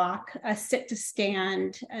speed walk, a sit to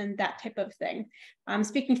stand, and that type of thing.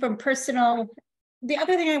 Speaking from personal, the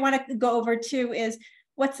other thing I want to go over too is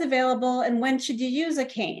what's available and when should you use a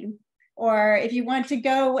cane? Or if you want to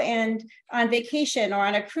go and on vacation or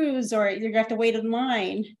on a cruise, or you're gonna have to wait in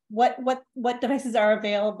line, what devices are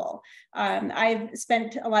available? I've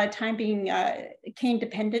spent a lot of time being cane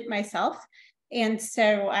dependent myself. And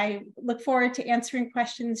so I look forward to answering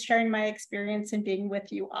questions, sharing my experience, and being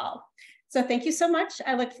with you all. So thank you so much.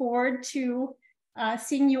 I look forward to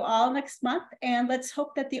seeing you all next month. And let's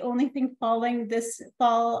hope that the only thing falling this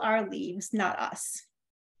fall are leaves, not us.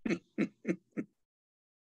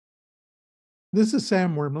 This is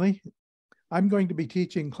Sam Wormley. I'm going to be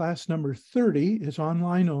teaching class number 30. It's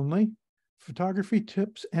online only, photography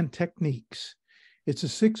tips and techniques. It's a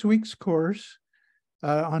 6 weeks course.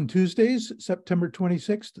 On Tuesdays, September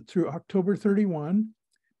 26th through October 31,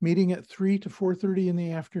 meeting at 3 to 4:30 in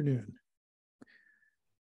the afternoon.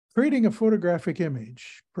 Creating a photographic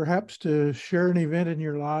image, perhaps to share an event in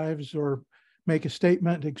your lives or make a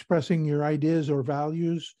statement expressing your ideas or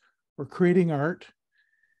values or creating art.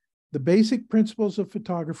 The basic principles of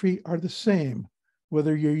photography are the same,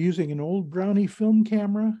 whether you're using an old Brownie film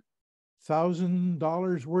camera,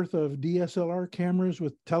 $1,000 worth of DSLR cameras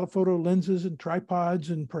with telephoto lenses and tripods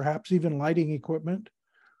and perhaps even lighting equipment,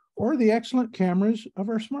 or the excellent cameras of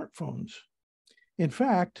our smartphones. In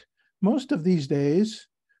fact, most of these days,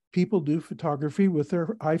 people do photography with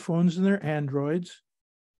their iPhones and their Androids.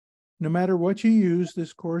 No matter what you use,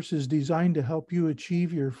 this course is designed to help you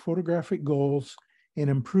achieve your photographic goals and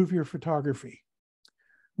improve your photography.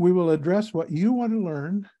 We will address what you want to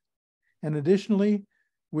learn, and additionally,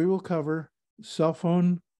 we will cover cell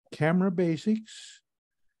phone camera basics,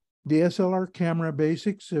 DSLR camera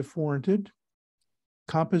basics if warranted,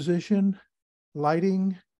 composition,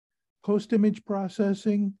 lighting, post-image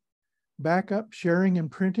processing, backup, sharing and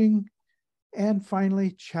printing, and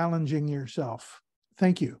finally, challenging yourself.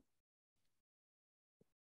 Thank you.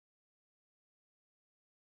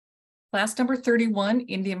 Class number 31,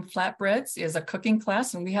 Indian Flatbreads, is a cooking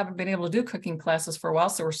class, and we haven't been able to do cooking classes for a while,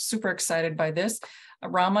 so we're super excited by this.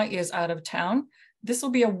 Rama is out of town. This will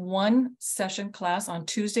be a 1-session class on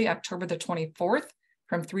Tuesday, October the 24th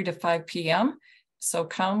from 3 to 5 p.m. So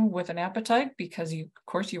come with an appetite, because of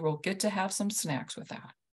course you will get to have some snacks with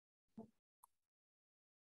that.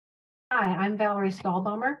 Hi, I'm Valerie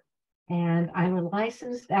Stahlbommer, and I'm a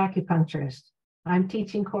licensed acupuncturist. I'm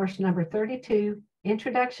teaching course number 32,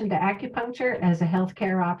 Introduction to Acupuncture as a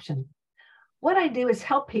Healthcare Option. What I do is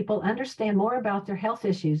help people understand more about their health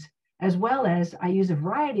issues, as well as I use a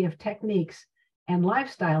variety of techniques and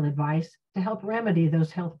lifestyle advice to help remedy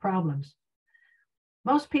those health problems.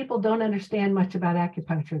 Most people don't understand much about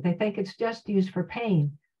acupuncture. They think it's just used for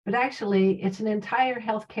pain, but actually it's an entire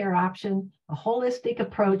healthcare option, a holistic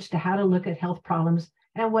approach to how to look at health problems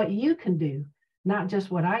and what you can do, not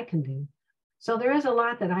just what I can do. So there is a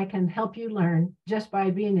lot that I can help you learn just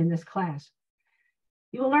by being in this class.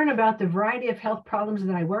 You will learn about the variety of health problems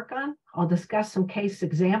that I work on. I'll discuss some case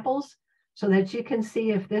examples so that you can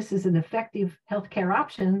see if this is an effective healthcare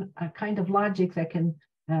option, a kind of logic that can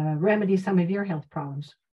remedy some of your health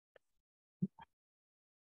problems.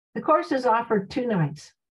 The course is offered 2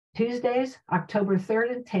 nights, Tuesdays, October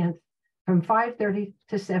 3rd and 10th from 5:30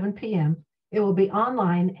 to 7 p.m. It will be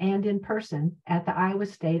online and in person at the Iowa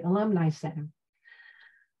State Alumni Center.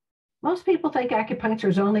 Most people think acupuncture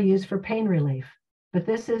is only used for pain relief, but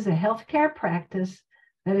this is a healthcare practice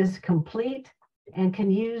that is complete and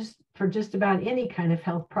can use for just about any kind of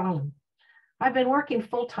health problem. I've been working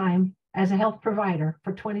full-time as a health provider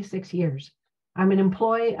for 26 years. I'm an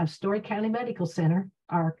employee of Story County Medical Center,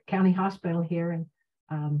 our county hospital here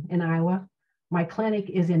in Iowa. My clinic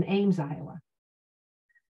is in Ames, Iowa.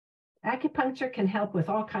 Acupuncture can help with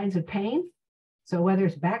all kinds of pain. So whether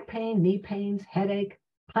it's back pain, knee pains, headache,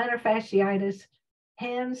 plantar fasciitis,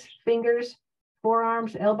 hands, fingers,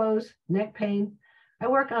 forearms, elbows, neck pain, I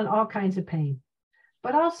work on all kinds of pain,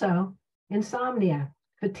 but also insomnia,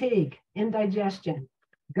 fatigue, indigestion,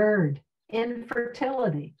 GERD,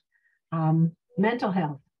 infertility, mental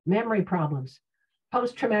health, memory problems,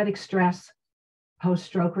 post-traumatic stress,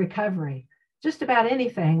 post-stroke recovery, just about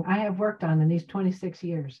anything I have worked on in these 26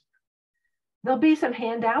 years. There'll be some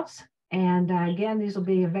handouts, and again, these will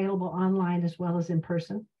be available online as well as in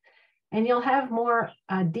person. And you'll have more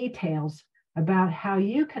details about how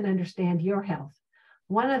you can understand your health.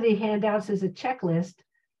 One of the handouts is a checklist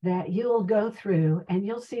that you'll go through, and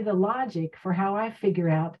you'll see the logic for how I figure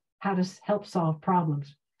out how to help solve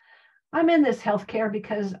problems. I'm in this healthcare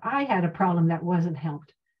because I had a problem that wasn't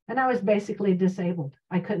helped, and I was basically disabled.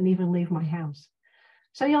 I couldn't even leave my house.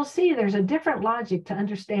 So you'll see there's a different logic to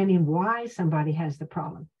understanding why somebody has the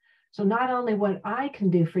problem. So not only what I can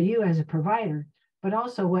do for you as a provider, but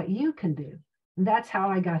also what you can do. And that's how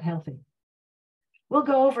I got healthy. We'll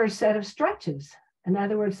go over a set of stretches. In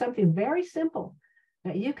other words, something very simple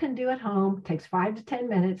that you can do at home, takes 5 to 10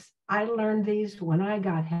 minutes. I learned these when I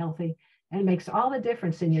got healthy, and it makes all the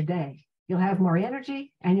difference in your day. You'll have more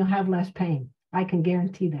energy and you'll have less pain. I can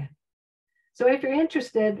guarantee that. So if you're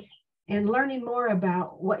interested in learning more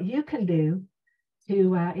about what you can do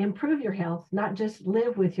to improve your health, not just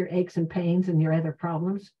live with your aches and pains and your other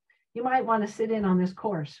problems, you might want to sit in on this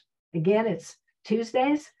course. Again, it's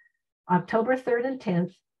Tuesdays, October 3rd and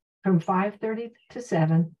 10th from 5:30 to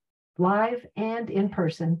 7, live and in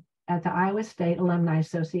person at the Iowa State Alumni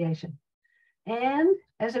Association. And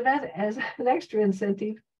as an extra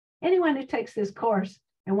incentive, anyone who takes this course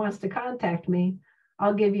and wants to contact me,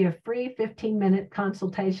 I'll give you a free 15-minute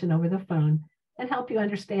consultation over the phone and help you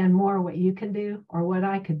understand more what you can do or what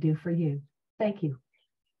I could do for you. Thank you.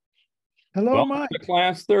 Hello, Welcome Mike. to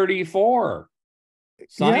class 34,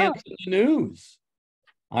 Science in the News.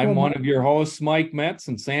 I'm one of your hosts, Mike Metz,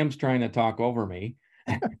 and Sam's trying to talk over me.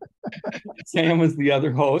 Sam is the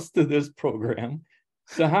other host of this program.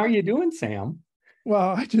 So how are you doing, Sam?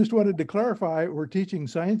 Well, I just wanted to clarify, we're teaching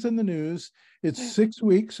Science in the News. It's 6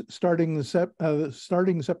 weeks starting September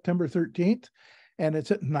 13th, and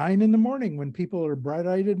it's at 9 in the morning when people are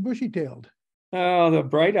bright-eyed and bushy-tailed. Oh, the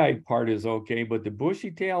bright-eyed part is okay, but the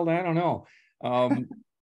bushy-tailed, I don't know.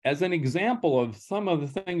 As an example of some of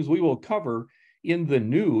the things we will cover in the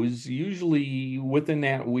news, usually within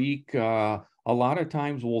that week, a lot of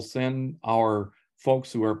times we'll send our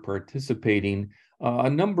folks who are participating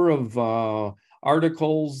a number of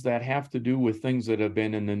articles that have to do with things that have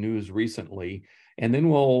been in the news recently. And then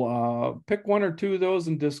we'll pick one or two of those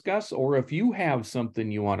and discuss, or if you have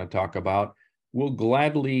something you want to talk about, we'll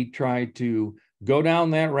gladly try to go down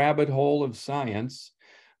that rabbit hole of science.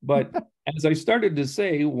 But as I started to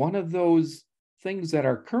say, one of those things that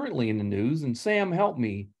are currently in the news, and Sam helped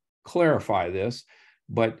me clarify this,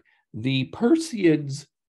 but the Perseids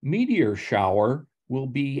meteor shower will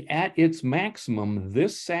be at its maximum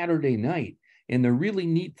this Saturday night. And the really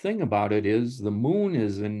neat thing about it is the moon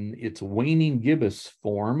is in its waning gibbous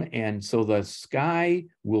form, and so the sky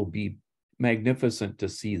will be magnificent to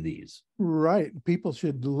see these. Right. People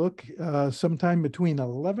should look sometime between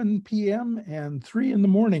 11 p.m. and 3 in the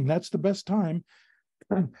morning. That's the best time.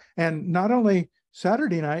 And not only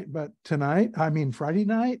Saturday night, but Friday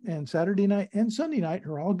night and Saturday night and Sunday night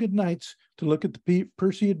are all good nights to look at the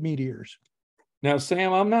Perseid meteors. Now,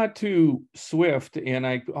 Sam, I'm not too swift, and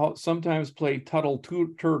I sometimes play Tuttle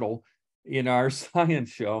Turtle in our science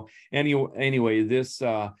show. Anyway, this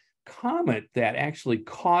comet that actually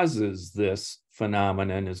causes this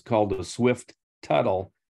phenomenon is called a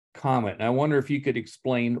Swift-Tuttle comet. And I wonder if you could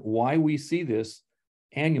explain why we see this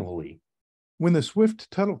annually. When the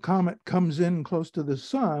Swift-Tuttle comet comes in close to the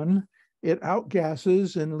sun, it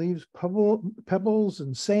outgasses and leaves pebbles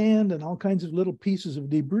and sand and all kinds of little pieces of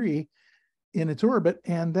debris in its orbit.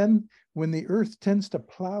 And then when the Earth tends to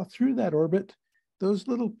plow through that orbit, those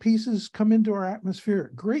little pieces come into our atmosphere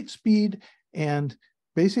at great speed and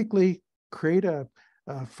basically create a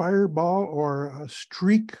fireball or a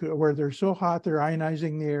streak where they're so hot they're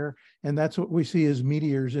ionizing the air. And that's what we see as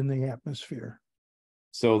meteors in the atmosphere.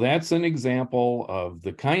 So that's an example of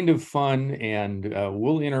the kind of fun, and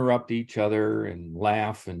we'll interrupt each other and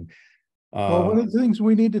laugh. And well, one of the things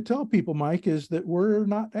we need to tell people, Mike, is that we're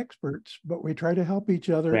not experts, but we try to help each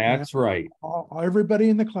other. That's right. Everybody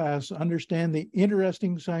in the class understand the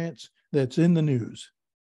interesting science that's in the news.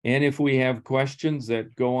 And if we have questions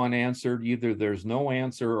that go unanswered, either there's no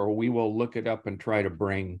answer or we will look it up and try to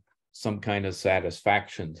bring some kind of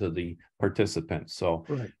satisfaction to the participants. So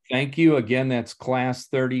Right. thank you again. That's class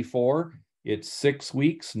 34. It's 6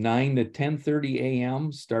 weeks, 9 to 10:30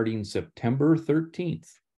 a.m. starting September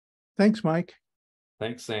 13th. Thanks, Mike.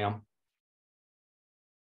 Thanks, Sam.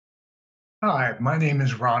 Hi, my name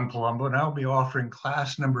is Ron Palumbo, and I'll be offering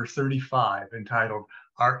class number 35 entitled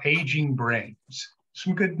Our Aging Brains.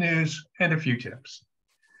 Some good news and a few tips.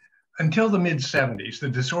 Until the mid-70s, the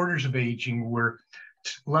disorders of aging were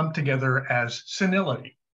lumped together as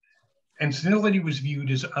senility. And senility was viewed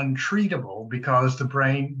as untreatable because the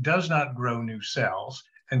brain does not grow new cells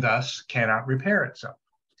and thus cannot repair itself.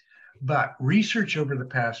 But research over the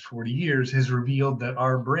past 40 years has revealed that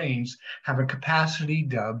our brains have a capacity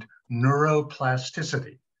dubbed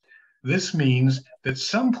neuroplasticity. This means that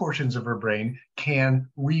some portions of our brain can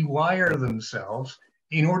rewire themselves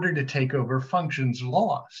in order to take over functions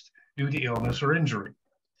lost due to illness or injury.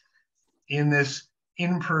 In this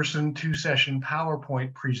in-person 2-session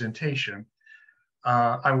PowerPoint presentation,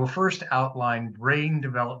 I will first outline brain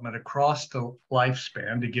development across the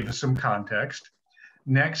lifespan to give us some context.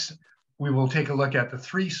 Next, we will take a look at the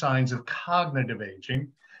 3 signs of cognitive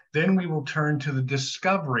aging. Then we will turn to the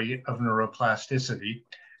discovery of neuroplasticity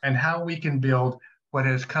and how we can build what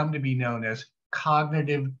has come to be known as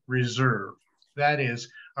cognitive reserve. That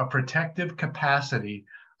is, a protective capacity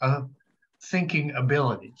of thinking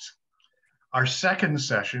abilities. Our second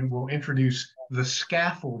session will introduce the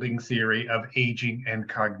scaffolding theory of aging and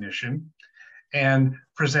cognition and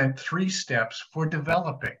present 3 steps for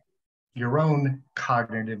developing your own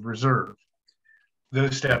cognitive reserve.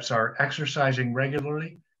 Those steps are exercising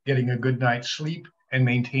regularly, getting a good night's sleep, and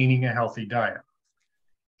maintaining a healthy diet.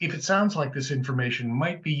 If it sounds like this information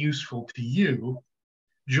might be useful to you,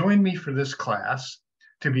 join me for this class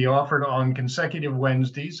to be offered on consecutive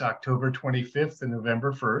Wednesdays, October 25th and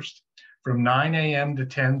November 1st, from 9 a.m. to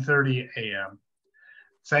 10:30 a.m.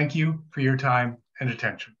 Thank you for your time and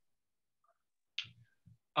attention.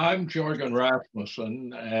 I'm Jorgen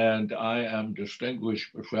Rasmussen, and I am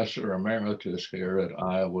Distinguished Professor Emeritus here at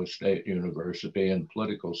Iowa State University in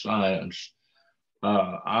Political Science.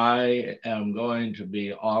 I am going to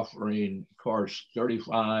be offering course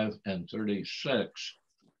 35 and 36.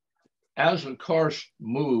 As a course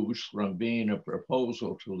moves from being a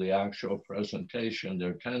proposal to the actual presentation,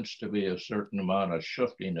 there tends to be a certain amount of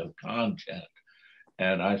shifting of content.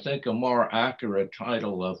 And I think a more accurate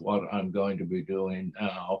title of what I'm going to be doing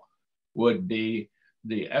now would be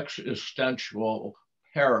The Existential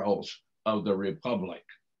Perils of the Republic.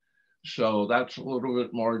 So that's a little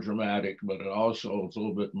bit more dramatic, but it also is a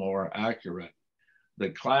little bit more accurate. The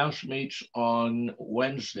class meets on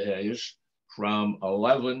Wednesdays from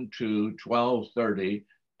 11 to 12:30,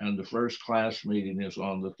 and the first class meeting is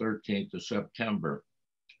on the 13th of September.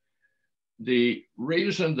 The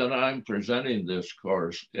reason that I'm presenting this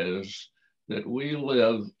course is that we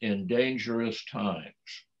live in dangerous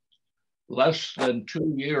times. Less than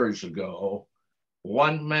 2 years ago,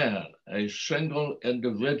 one man, a single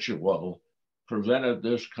individual, prevented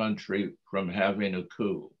this country from having a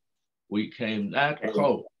coup. We came that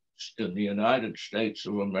close in the United States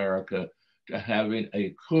of America to having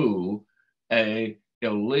a coup, an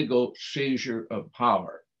illegal seizure of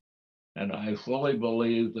power. And I fully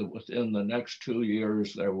believe that within the next 2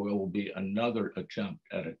 years, there will be another attempt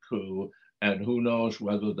at a coup, and who knows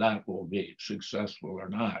whether that will be successful or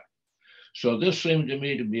not. So this seemed to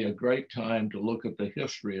me to be a great time to look at the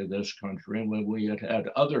history of this country when we had had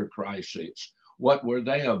other crises. What were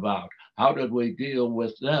they about? How did we deal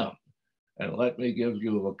with them? And let me give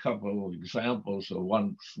you a couple of examples of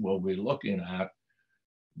ones we'll be looking at.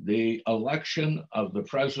 The election of the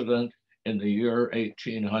president in the year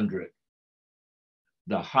 1800.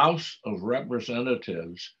 The House of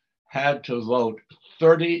Representatives had to vote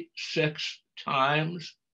 36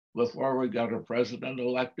 times before we got a president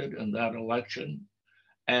elected in that election.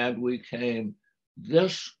 And we came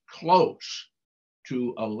this close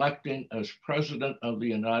to electing as president of the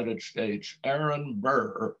United States Aaron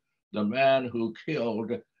Burr, the man who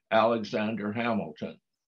killed Alexander Hamilton.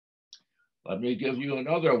 Let me give you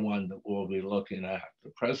another one that we'll be looking at, the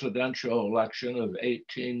presidential election of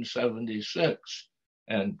 1876,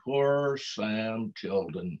 and poor Sam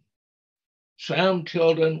Tilden. Sam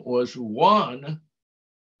Tilden was one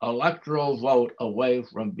electoral vote away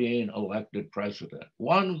from being elected president.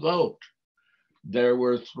 One vote. There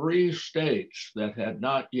were 3 states that had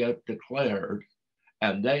not yet declared,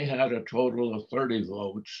 and they had a total of 30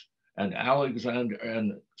 votes. And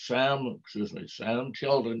Sam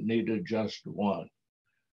Tilden needed just 1.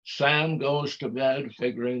 Sam goes to bed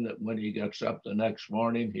figuring that when he gets up the next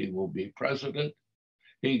morning, he will be president.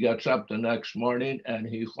 He gets up the next morning and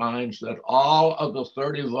he finds that all of the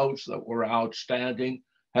 30 votes that were outstanding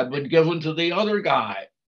have been given to the other guy,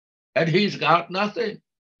 and he's got nothing.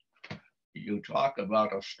 You talk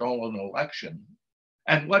about a stolen election.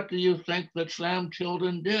 And what do you think that Sam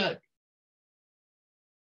Tilden did?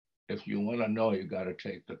 If you want to know, you got to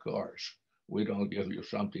take the course. We don't give you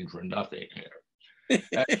something for nothing here.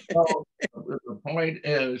 And so the point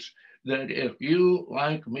is that if you,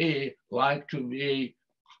 like me, like to be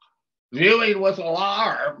viewing with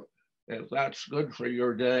alarm, if that's good for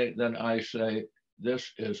your day, then I say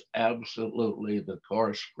this is absolutely the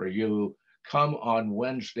course for you. Come on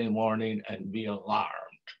Wednesday morning and be alarmed.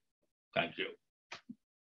 Thank you.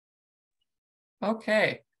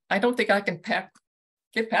 Okay, I don't think I can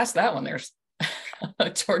get past that one. There's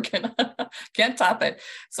Jorgen, can't top it.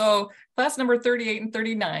 So class number 38 and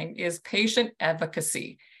 39 is patient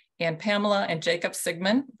advocacy. And Pamela and Jacob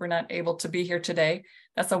Sigmund were not able to be here today.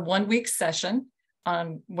 That's a 1-week session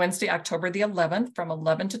on Wednesday, October the 11th from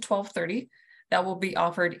 11 to 12:30. That will be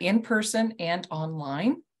offered in person and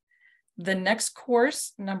online. The next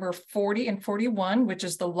course, number 40 and 41, which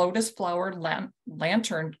is the Lotus Flower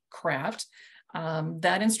Lantern Craft,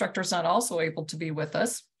 that instructor is not also able to be with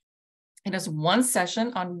us. It is one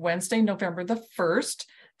session on Wednesday, November the 1st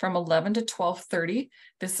from 11 to 12:30.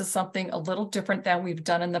 This is something a little different than we've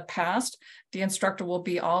done in the past. The instructor will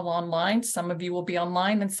be all online. Some of you will be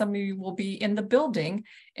online and some of you will be in the building,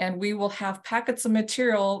 and we will have packets of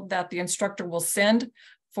material that the instructor will send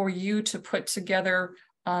for you to put together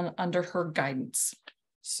under her guidance.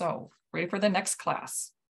 So ready for the next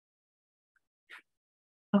class.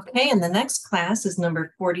 Okay, and the next class is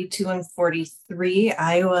number 42 and 43,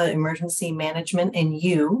 Iowa Emergency Management and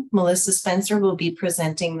You. Melissa Spencer will be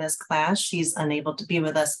presenting this class. She's unable to be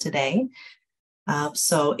with us today.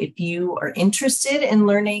 So if you are interested in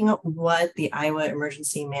learning what the Iowa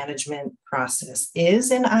Emergency Management process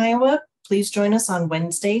is in Iowa, please join us on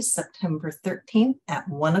Wednesday, September 13th at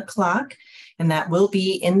 1 o'clock. And that will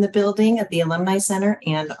be in the building at the Alumni Center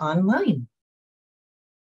and online.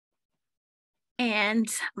 And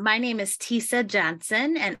my name is Tisa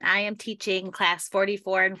Johnson, and I am teaching class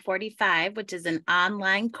 44 and 45, which is an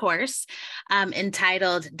online course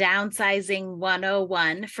entitled Downsizing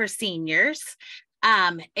 101 for seniors.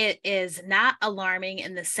 It is not alarming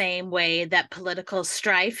in the same way that political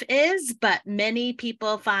strife is, but many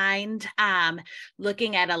people find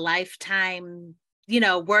looking at a lifetime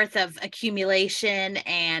worth of accumulation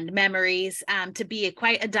and memories to be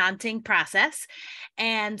quite a daunting process.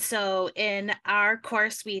 And so in our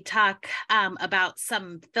course, we talk about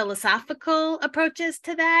some philosophical approaches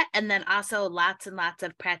to that, and then also lots and lots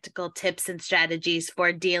of practical tips and strategies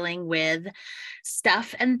for dealing with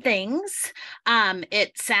stuff and things.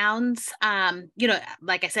 It sounds,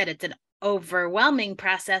 like I said, it's an overwhelming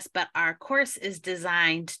process, but our course is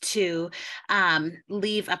designed to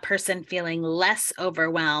leave a person feeling less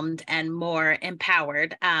overwhelmed and more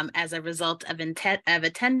empowered as a result of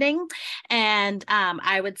attending. And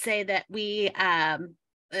I would say that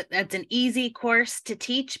it's an easy course to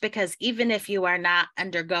teach, because even if you are not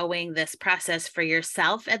undergoing this process for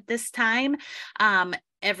yourself at this time,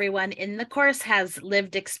 everyone in the course has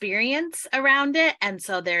lived experience around it. And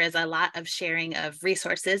so there is a lot of sharing of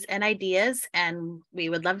resources and ideas, and we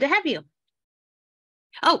would love to have you.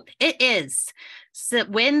 Oh, it is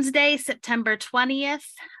Wednesday, September 20th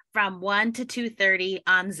from 1 to 2:30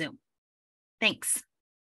 on Zoom. Thanks.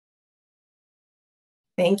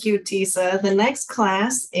 Thank you, Tisa. The next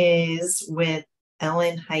class is with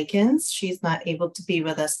Ellen Hykins. She's not able to be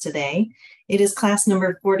with us today. It is class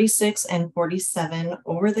number 46 and 47,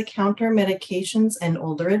 over-the-counter medications and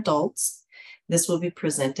older adults. This will be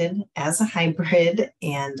presented as a hybrid,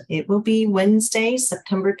 and it will be Wednesday,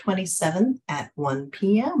 September 27th at 1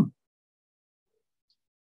 p.m.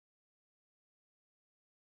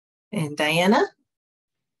 And Diana?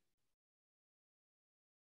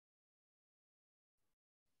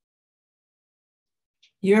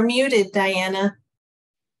 You're muted, Diana.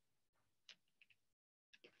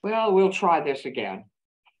 Well, we'll try this again.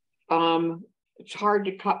 It's hard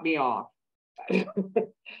to cut me off.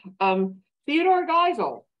 Theodore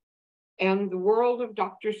Geisel and the World of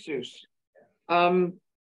Dr. Seuss.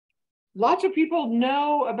 Lots of people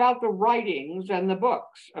know about the writings and the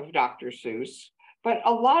books of Dr. Seuss, but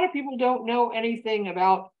a lot of people don't know anything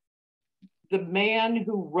about the man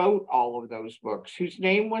who wrote all of those books, whose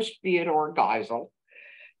name was Theodore Geisel.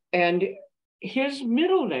 And his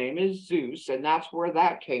middle name is Zeus, and that's where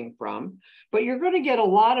that came from. But you're going to get a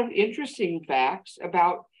lot of interesting facts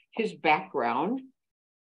about his background,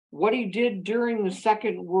 what he did during the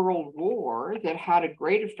Second World War that had a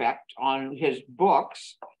great effect on his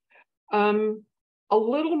books. A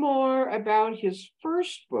little more about his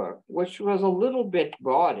first book, which was a little bit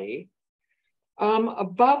gaudy.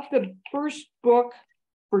 Above the first book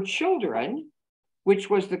for children, which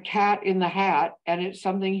was The Cat in the Hat, and it's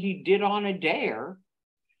something he did on a dare.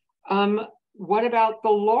 What about the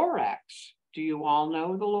Lorax? Do you all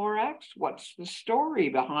know the Lorax? What's the story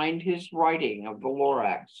behind his writing of the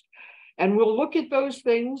Lorax? And we'll look at those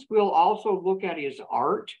things. We'll also look at his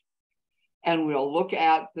art, and we'll look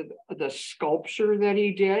at the sculpture that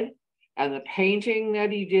he did and the painting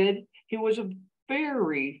that he did. He was a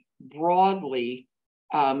very broadly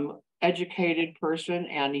educated person,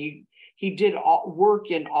 and he did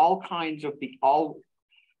work in all kinds of all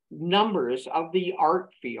numbers of the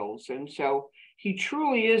art fields. And so he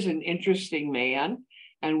truly is an interesting man,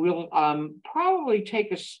 and we'll probably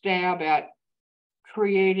take a stab at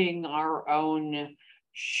creating our own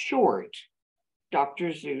short Dr.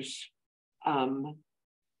 Seuss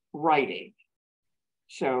writing.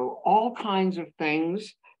 So all kinds of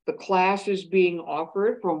things. The class is being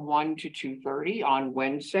offered from 1 to 2:30 on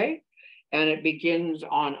Wednesday, and it begins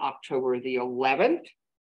on October the 11th,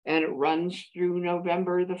 and it runs through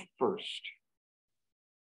November the 1st.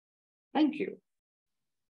 Thank you.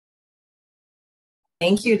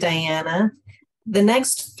 Thank you, Diana. The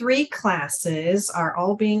next 3 classes are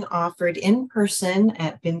all being offered in person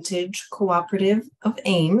at Vintage Cooperative of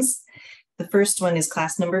Ames. The first one is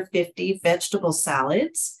class number 50, Vegetable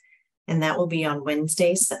Salads, and that will be on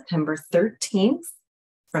Wednesday, September 13th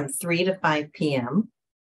from 3 to 5 p.m.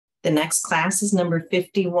 The next class is number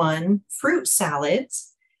 51, Fruit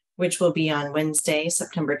Salads, which will be on Wednesday,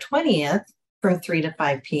 September 20th from 3 to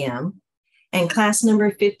 5 p.m. And class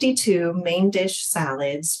number 52, Main Dish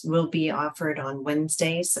Salads, will be offered on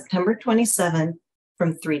Wednesday, September 27th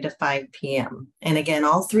from 3 to 5 p.m. And again,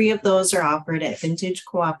 all 3 of those are offered at Vintage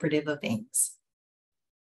Cooperative of Ames.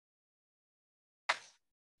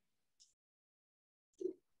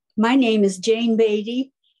 My name is Jane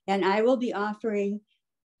Beatty, and I will be offering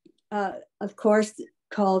a course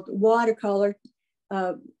called Watercolor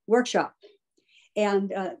Workshop.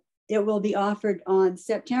 And it will be offered on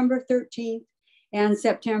September 13th and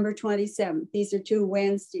September 27th. These are 2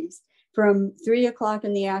 Wednesdays from 3 o'clock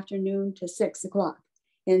in the afternoon to 6 o'clock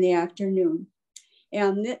in the afternoon.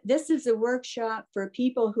 And this is a workshop for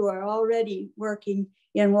people who are already working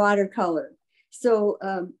in watercolor. So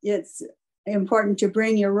it's important to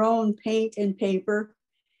bring your own paint and paper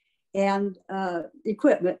and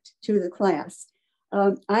equipment to the class.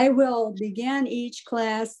 I will begin each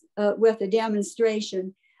class with a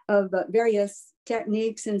demonstration of various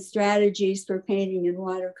techniques and strategies for painting in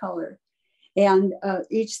watercolor. And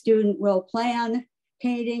each student will plan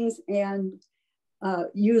paintings and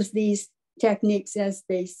use these techniques as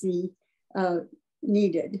they see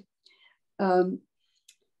needed.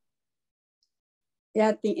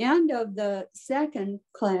 At the end of the second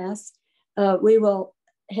class, we will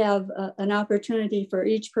have an opportunity for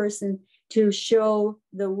each person to show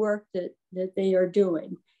the work that they are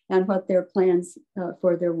doing and what their plans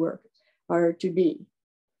for their work are to be.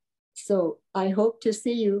 So I hope to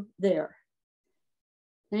see you there.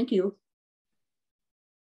 Thank you.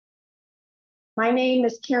 My name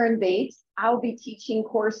is Karen Bates. I'll be teaching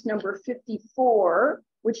course number 54,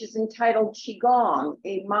 which is entitled Qigong,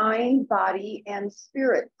 a mind, body, and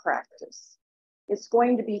spirit practice. It's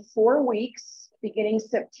going to be 4 weeks, beginning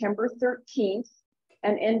September 13th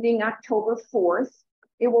and ending October 4th.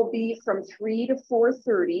 It will be from 3 to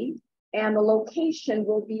 4:30, and the location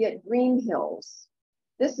will be at Green Hills.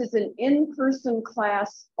 This is an in-person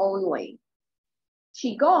class only.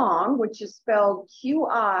 Qigong, which is spelled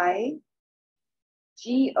Qigong,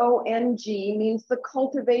 means the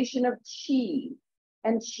cultivation of qi,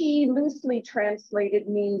 and qi loosely translated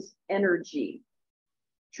means energy.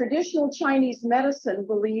 Traditional Chinese medicine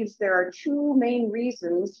believes there are 2 main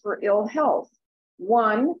reasons for ill health.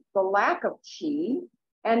 1, the lack of qi,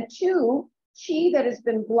 and 2, qi that has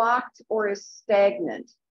been blocked or is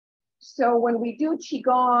stagnant. So when we do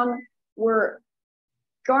Qigong, we're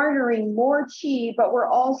garnering more qi, but we're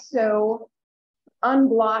also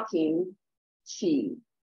unblocking qi.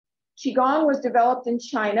 Qigong was developed in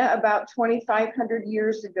China about 2,500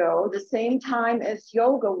 years ago, the same time as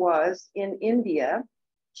yoga was in India.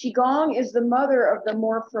 Qigong is the mother of the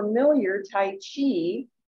more familiar Tai Chi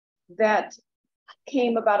that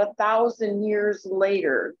came about 1,000 years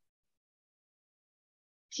later.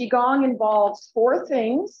 Qigong involves 4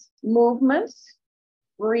 things: movements,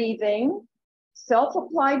 breathing,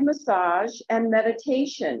 self-applied massage, and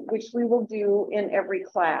meditation, which we will do in every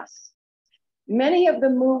class. Many of the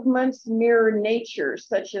movements mirror nature,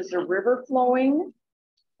 such as a river flowing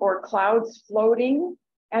or clouds floating,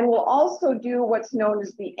 and will also do what's known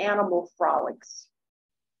as the animal frolics.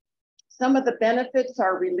 Some of the benefits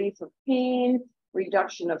are relief of pain,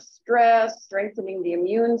 reduction of stress, strengthening the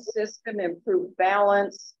immune system, improved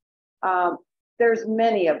balance. There's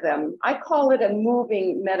many of them. I call it a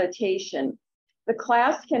moving meditation. The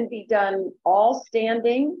class can be done all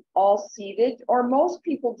standing, all seated, or most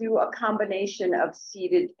people do a combination of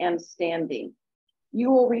seated and standing. You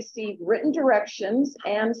will receive written directions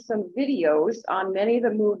and some videos on many of the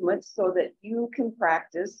movements so that you can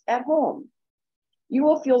practice at home. You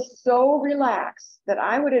will feel so relaxed that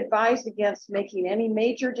I would advise against making any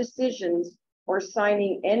major decisions or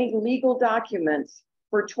signing any legal documents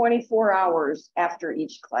for 24 hours after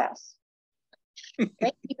each class.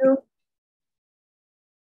 Thank you.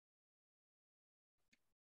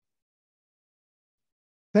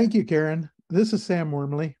 Thank you, Karen. This is Sam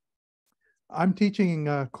Wormley. I'm teaching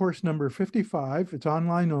course number 55. It's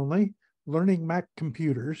online only, Learning Mac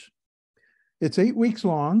Computers. It's 8 weeks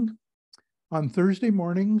long on Thursday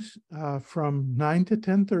mornings from 9 to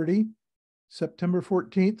 10:30, September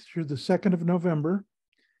 14th through the 2nd of November.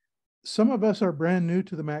 Some of us are brand new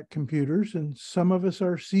to the Mac computers and some of us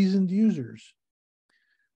are seasoned users.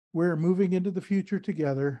 We're moving into the future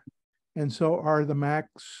together, and so are the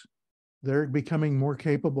Macs. They're becoming more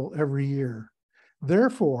capable every year.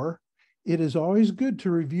 Therefore, it is always good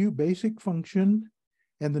to review basic function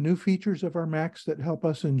and the new features of our Macs that help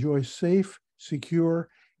us enjoy safe, secure,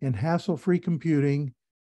 and hassle-free computing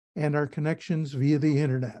and our connections via the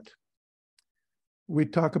internet. We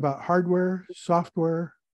talk about hardware,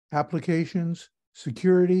 software, applications,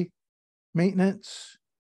 security, maintenance,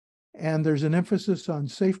 and there's an emphasis on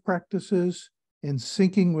safe practices and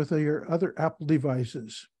syncing with your other Apple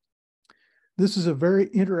devices. This is a very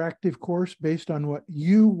interactive course based on what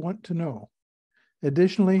you want to know.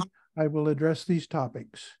 Additionally, I will address these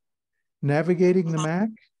topics: navigating the Mac,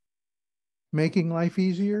 making life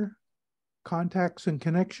easier, contacts and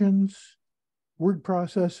connections, word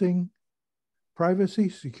processing, privacy,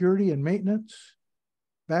 security and maintenance,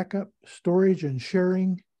 backup, storage and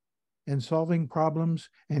sharing, and solving problems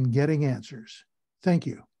and getting answers. Thank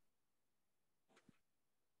you.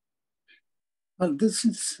 Well, this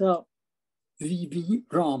is V.V.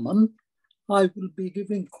 Raman. I will be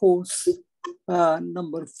giving course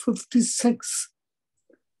number 56.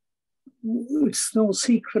 It's no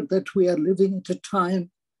secret that we are living at a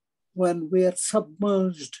time when we are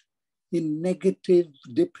submerged in negative,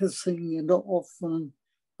 depressing, and often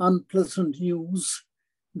unpleasant news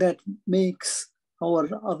that makes our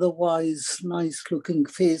otherwise nice-looking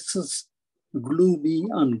faces gloomy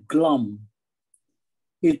and glum.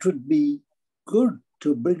 It would be good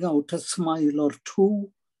to bring out a smile or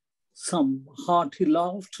two. Some hearty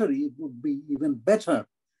laughter would be even better.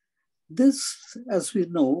 This, as we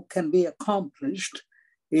know, can be accomplished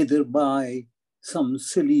either by some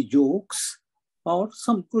silly jokes or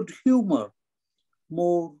some good humor,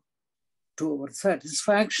 more to our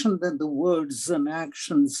satisfaction than the words and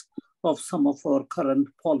actions of some of our current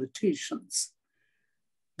politicians.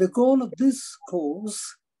 The goal of this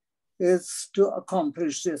course is to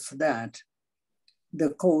accomplish just that. The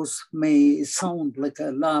course may sound like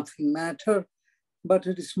a laughing matter, but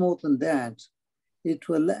it is more than that. It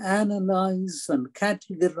will analyze and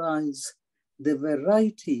categorize the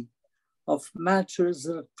variety of matters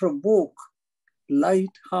that provoke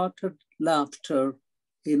light-hearted laughter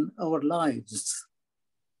in our lives.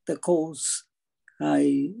 The course,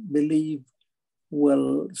 I believe,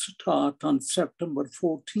 will start on September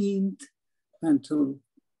 14th until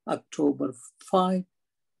October 5,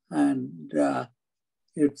 and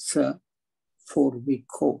it's a 4-week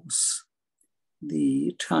course.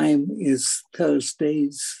 The time is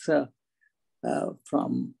Thursdays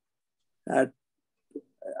from,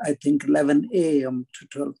 I think, 11 a.m. to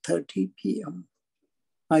 12:30 p.m.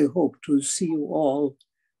 I hope to see you all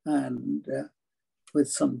and with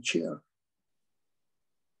some cheer.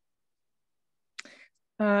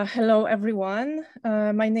 Hello, everyone.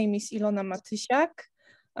 My name is Ilona Matysiak.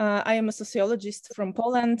 I am a sociologist from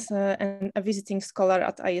Poland and a visiting scholar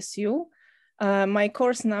at ISU. My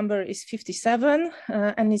course number is 57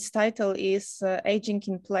 and its title is Aging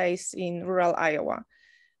in Place in Rural Iowa.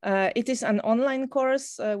 It is an online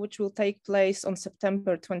course which will take place on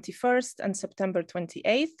September 21st and September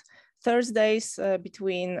 28th, Thursdays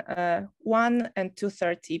between 1 and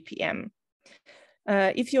 2:30 p.m.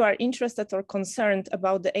 If you are interested or concerned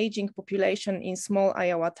about the aging population in small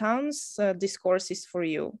Iowa towns, this course is for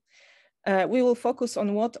you. We will focus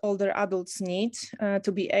on what older adults need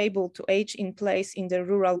to be able to age in place in the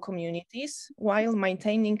rural communities while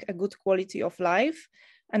maintaining a good quality of life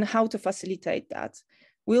and how to facilitate that.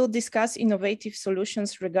 We'll discuss innovative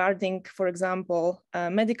solutions regarding, for example,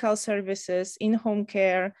 medical services, in-home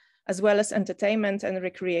care, as well as entertainment and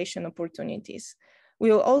recreation opportunities.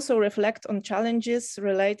 We will also reflect on challenges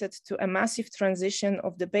related to a massive transition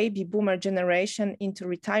of the baby boomer generation into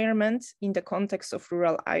retirement in the context of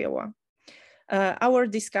rural Iowa. Our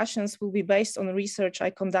discussions will be based on research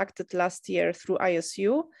I conducted last year through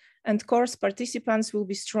ISU, and course participants will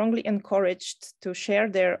be strongly encouraged to share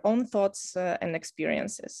their own thoughts and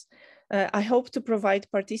experiences. I hope to provide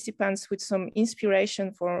participants with some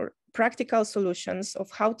inspiration for practical solutions of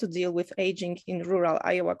how to deal with aging in rural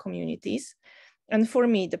Iowa communities. And for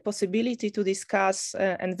me, the possibility to discuss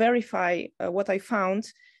and verify what I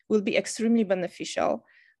found will be extremely beneficial,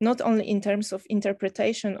 not only in terms of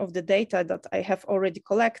interpretation of the data that I have already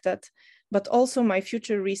collected, but also my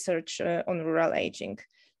future research on rural aging.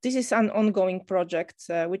 This is an ongoing project,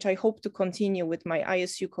 which I hope to continue with my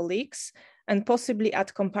ISU colleagues and possibly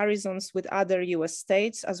add comparisons with other US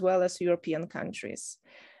states as well as European countries.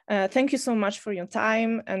 Thank you so much for your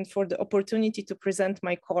time and for the opportunity to present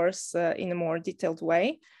my course in a more detailed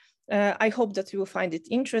way. I hope that you will find it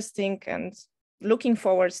interesting and looking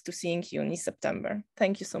forward to seeing you in September.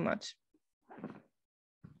 Thank you so much.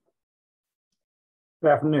 Good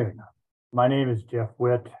afternoon. My name is Jeff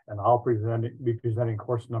Witt, and I'll be presenting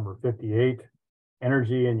course number 58,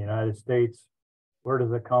 Energy in the United States. Where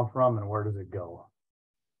does it come from and where does it go?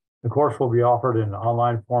 The course will be offered in an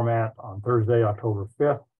online format on Thursday, October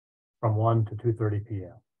 5th from 1 to 2:30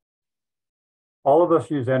 p.m. All of us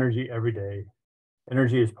use energy every day.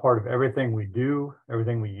 Energy is part of everything we do,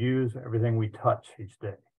 everything we use, everything we touch each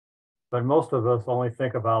day. But most of us only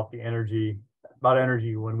think about energy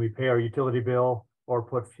when we pay our utility bill or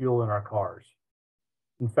put fuel in our cars.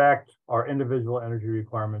 In fact, our individual energy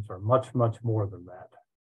requirements are much, much more than that.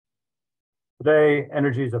 Today,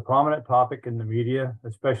 energy is a prominent topic in the media,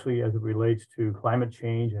 especially as it relates to climate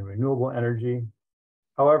change and renewable energy.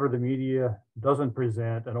 However, the media doesn't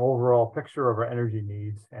present an overall picture of our energy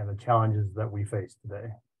needs and the challenges that we face today.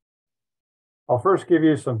 I'll first give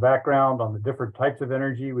you some background on the different types of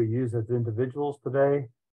energy we use as individuals today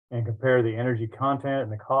and compare the energy content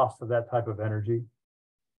and the cost of that type of energy.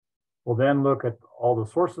 We'll then look at all the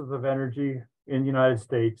sources of energy in the United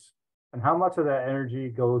States and how much of that energy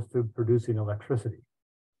goes to producing electricity.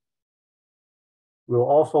 We'll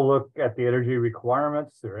also look at the energy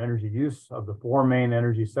requirements or energy use of the four main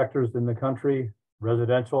energy sectors in the country: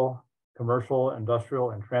 residential, commercial,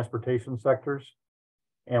 industrial, and transportation sectors.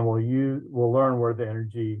 And we'll learn where the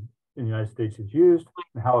energy in the United States is used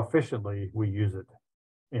and how efficiently we use it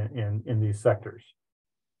in these sectors.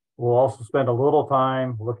 We'll also spend a little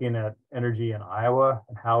time looking at energy in Iowa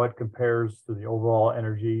and how it compares to the overall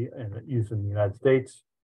energy use in the United States.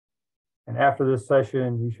 And after this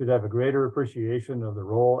session, you should have a greater appreciation of the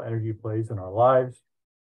role energy plays in our lives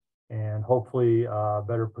and hopefully a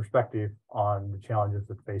better perspective on the challenges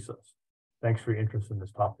that face us. Thanks for your interest in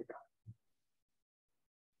this topic.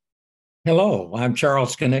 Hello, I'm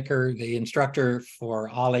Charles Knicker, the instructor for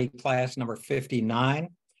OLLI class number 59.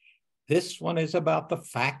 This one is about the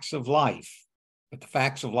facts of life, but the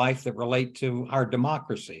facts of life that relate to our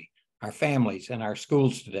democracy, our families, and our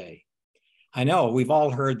schools today. I know we've all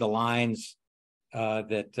heard the lines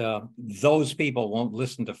that those people won't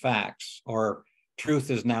listen to facts or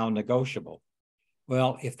truth is now negotiable.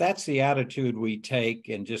 Well, if that's the attitude we take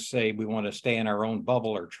and just say we want to stay in our own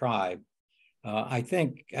bubble or tribe, I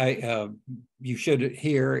think you should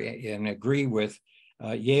hear and agree with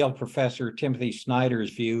Yale professor Timothy Snyder's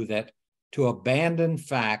view that to abandon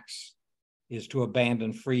facts is to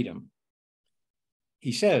abandon freedom.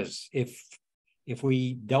 He says, if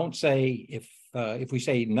we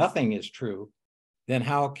say nothing is true, then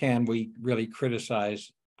how can we really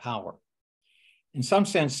criticize power? In some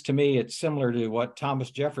sense, to me, it's similar to what Thomas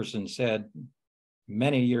Jefferson said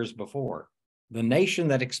many years before. The nation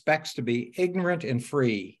that expects to be ignorant and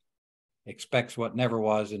free expects what never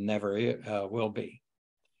was and never will be.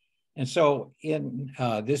 And so in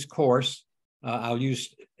this course, I'll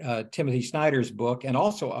use Timothy Snyder's book and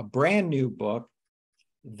also a brand new book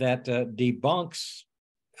that debunks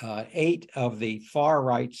 8 of the far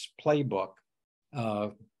right's playbook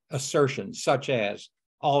assertions, such as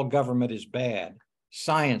all government is bad,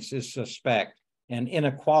 science is suspect, and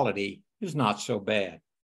inequality is not so bad.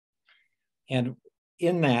 And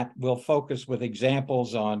in that, we'll focus with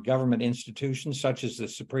examples on government institutions such as the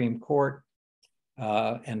Supreme Court,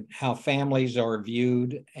 and how families are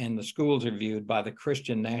viewed and the schools are viewed by the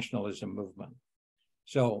Christian nationalism movement.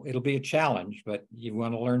 So it'll be a challenge, but you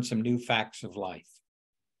want to learn some new facts of life.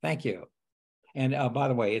 Thank you. And by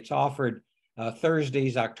the way, it's offered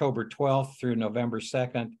Thursdays, October 12th through November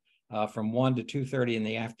 2nd from 1 to 2:30 in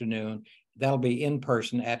the afternoon. That'll be in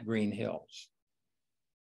person at Green Hills.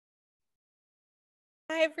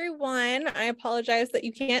 Hi, everyone. I apologize that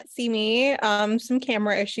you can't see me. Some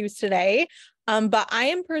camera issues today, but I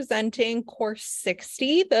am presenting course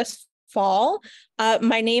 60 this fall.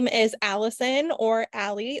 My name is Allison or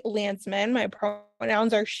Allie Landsman. My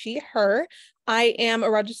pronouns are she, her. I am a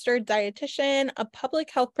registered dietitian, a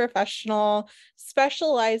public health professional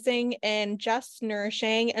specializing in just,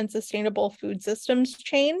 nourishing, and sustainable food systems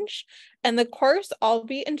change. And the course I'll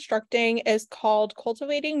be instructing is called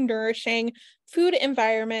Cultivating Nourishing Food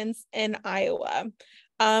Environments in Iowa.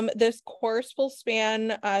 This course will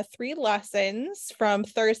span 3 lessons from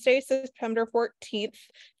Thursday, September 14th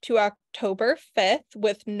to October 5th,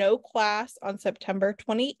 with no class on September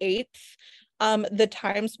 28th. The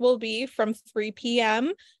times will be from 3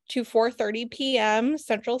 p.m. to 4:30 p.m.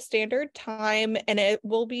 Central Standard Time, and it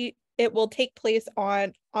will take place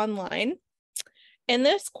online. In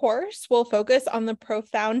this course, we'll focus on the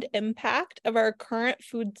profound impact of our current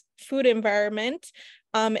food environment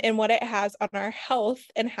and what it has on our health,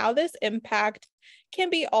 and how this impact can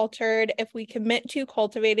be altered if we commit to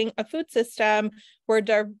cultivating a food system where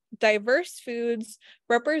diverse foods,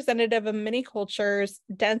 representative of many cultures,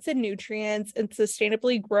 dense in nutrients, and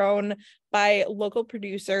sustainably grown by local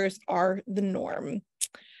producers are the norm.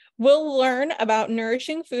 We'll learn about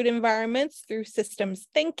nourishing food environments through systems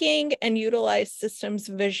thinking and utilize systems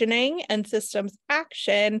visioning and systems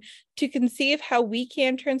action to conceive how we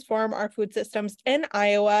can transform our food systems in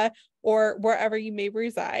Iowa or wherever you may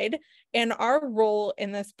reside, and our role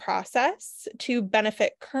in this process to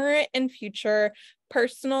benefit current and future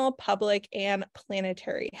personal, public, and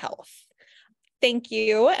planetary health. Thank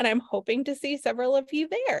you, and I'm hoping to see several of you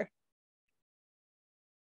there.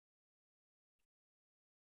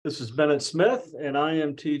 This is Bennett Smith, and I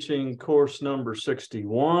am teaching course number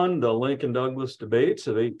 61, the Lincoln-Douglas Debates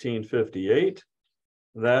of 1858.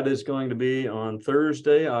 That is going to be on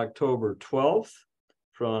Thursday, October 12th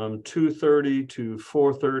from 2:30 to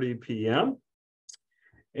 4:30 p.m.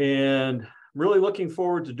 And really looking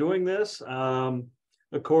forward to doing this.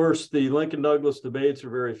 Of course, the Lincoln-Douglas debates are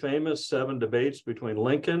very famous, 7 debates between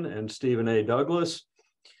Lincoln and Stephen A. Douglas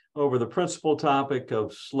over the principal topic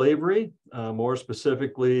of slavery, more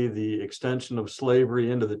specifically, the extension of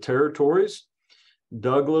slavery into the territories.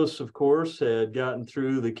 Douglas, of course, had gotten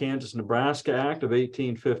through the Kansas-Nebraska Act of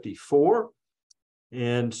 1854.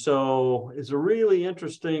 And so it's a really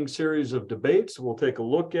interesting series of debates we'll take a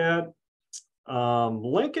look at.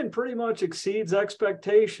 Lincoln pretty much exceeds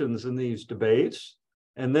expectations in these debates.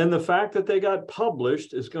 And then the fact that they got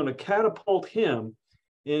published is going to catapult him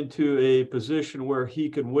into a position where he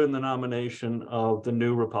could win the nomination of the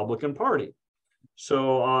new Republican Party.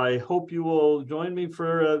 So I hope you will join me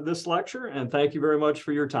for this lecture, and thank you very much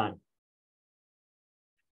for your time.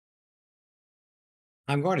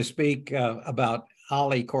 I'm going to speak about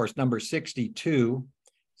OLLI course number 62,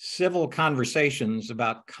 Civil Conversations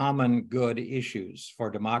about Common Good Issues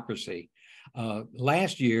for Democracy.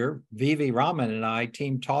 Last year, Vivi Rahman and I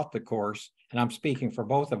team taught the course, and I'm speaking for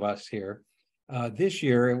both of us here. This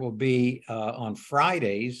year, it will be on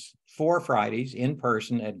Fridays, 4 Fridays in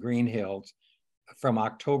person at Green Hills from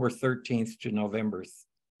October 13th to November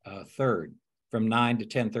 3rd, from 9 to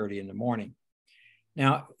 10:30 in the morning.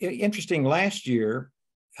 Now, interesting, last year,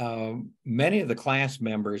 many of the class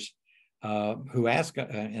members who asked,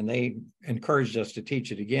 and they encouraged us to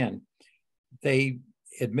teach it again, they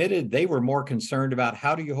admitted they were more concerned about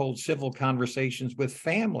how do you hold civil conversations with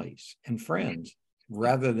families and friends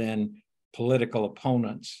rather than political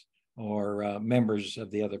opponents or members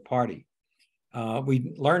of the other party.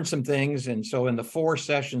 We learned some things, and so in the 4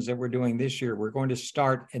 sessions that we're doing this year, we're going to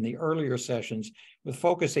start in the earlier sessions with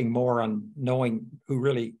focusing more on knowing who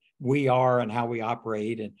really we are and how we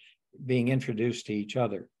operate and being introduced to each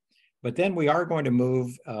other. But then we are going to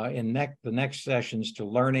move in the next sessions to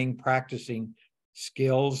learning, practicing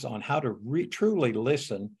skills on how to truly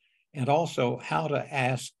listen and also how to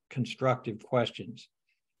ask constructive questions.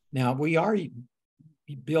 Now, we are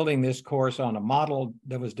building this course on a model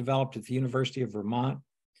that was developed at the University of Vermont,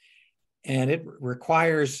 and it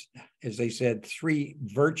requires, as they said, 3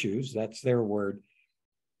 virtues, that's their word.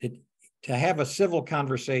 To have a civil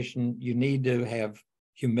conversation, you need to have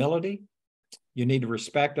humility, you need to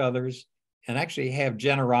respect others, and actually have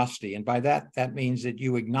generosity. And by that, that means that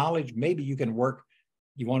you acknowledge maybe you can work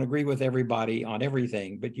You won't agree with everybody on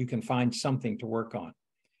everything, but you can find something to work on.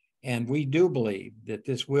 And we do believe that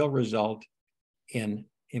this will result in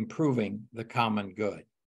improving the common good.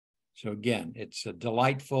 So again, it's a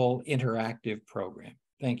delightful, interactive program.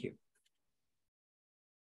 Thank you.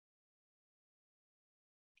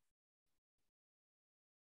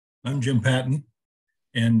 I'm Jim Patton,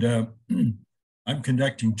 and I'm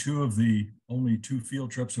conducting two of the only 2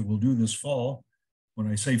 field trips that we'll do this fall. When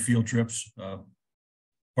I say field trips,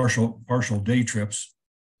 partial day trips.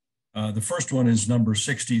 The first one is number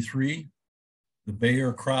 63, the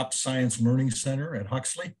Bayer Crop Science Learning Center at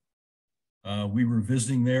Huxley. We were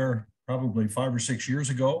visiting there probably 5 or 6 years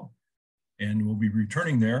ago, and we'll be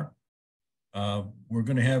returning there. We're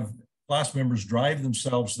going to have class members drive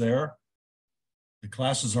themselves there. The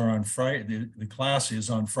classes are on Friday. The class is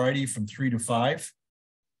on Friday from 3 to 5.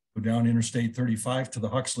 Go down Interstate 35 to the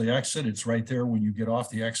Huxley exit. It's right there when you get off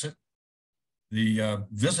the exit. The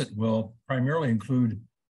visit will primarily include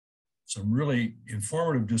some really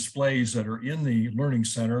informative displays that are in the Learning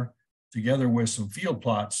Center, together with some field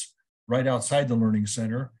plots right outside the Learning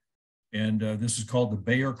Center. And this is called the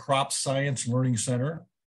Bayer Crop Science Learning Center.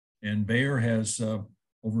 And Bayer has,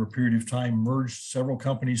 over a period of time, merged several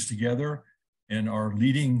companies together and are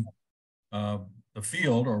leading the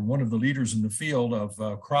field, or one of the leaders in the field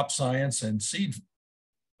of crop science and seed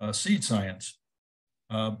science.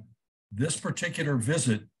 This particular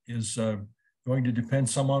visit is going to depend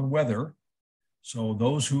some on weather. So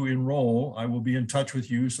those who enroll, I will be in touch with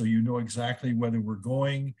you so you know exactly whether we're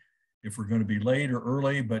going, if we're going to be late or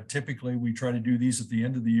early, but typically we try to do these at the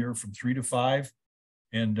end of the year from 3 to 5.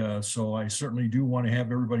 And so I certainly do want to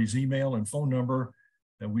have everybody's email and phone number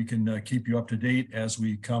that we can keep you up to date as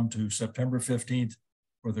we come to September 15th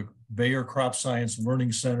for the Bayer Crop Science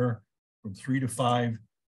Learning Center from 3 to 5,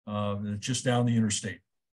 just down the interstate.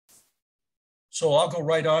 So I'll go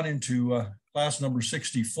right on into class number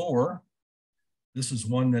 64. This is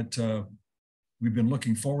one that we've been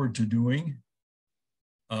looking forward to doing.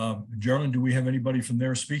 Jerilyn, do we have anybody from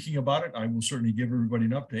there speaking about it? I will certainly give everybody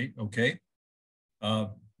an update. Okay.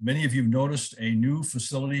 Many of you have noticed a new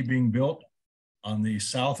facility being built on the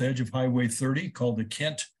south edge of Highway 30 called the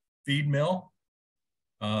Kent Feed Mill.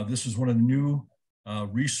 This is one of the new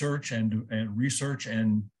research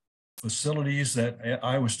and facilities that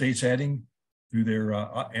Iowa State's adding through their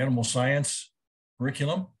animal science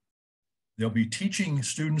curriculum. They'll be teaching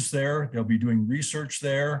students there, they'll be doing research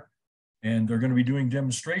there, and they're going to be doing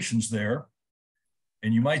demonstrations there.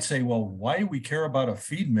 And you might say, well, why do we care about a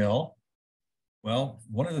feed mill? Well,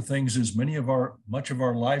 one of the things is much of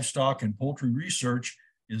our livestock and poultry research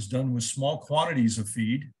is done with small quantities of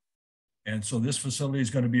feed. And so this facility is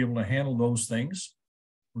going to be able to handle those things.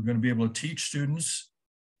 We're going to be able to teach students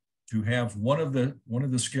to have one of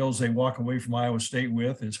the skills they walk away from Iowa State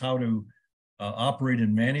with is how to operate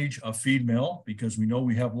and manage a feed mill, because we know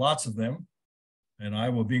we have lots of them. And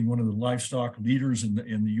Iowa being one of the livestock leaders in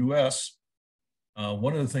the US,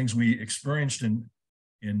 one of the things we experienced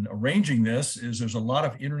in arranging this is there's a lot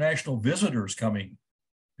of international visitors coming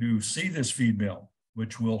to see this feed mill,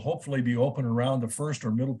 which will hopefully be open around the first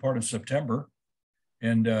or middle part of September.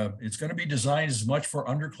 And it's going to be designed as much for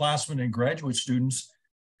underclassmen and graduate students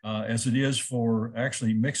as it is for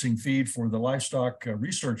actually mixing feed for the livestock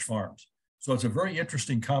research farms. So it's a very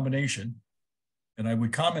interesting combination. And I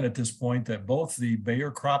would comment at this point that both the Bayer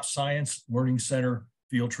Crop Science Learning Center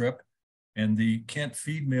field trip and the Kent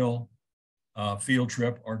Feed Mill field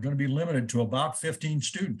trip are going to be limited to about 15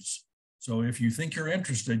 students. So if you think you're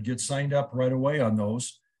interested, get signed up right away on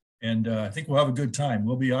those. And I think we'll have a good time.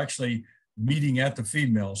 We'll be actually meeting at the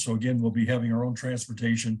feed mill. So again, we'll be having our own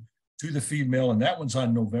transportation to the feed mill. And that one's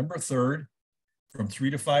on November 3rd from 3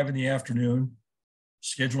 to 5 in the afternoon.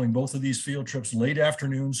 Scheduling both of these field trips late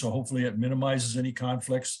afternoon, so hopefully it minimizes any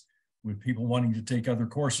conflicts with people wanting to take other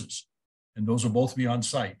courses. And those will both be on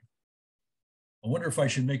site. I wonder if I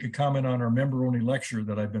should make a comment on our member-only lecture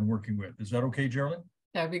that I've been working with. Is that okay, Jerilyn?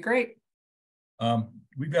 That'd be great.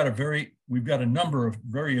 We've got a number of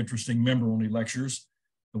very interesting member-only lectures.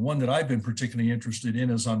 The one that I've been particularly interested in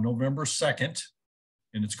is on November 2nd,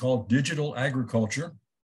 and it's called Digital Agriculture.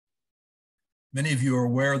 Many of you are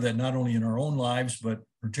aware that not only in our own lives, but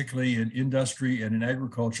particularly in industry and in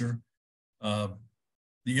agriculture, the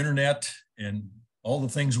internet and all the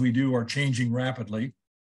things we do are changing rapidly.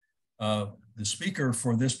 The speaker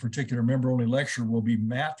for this particular member-only lecture will be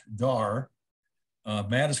Matt Darr.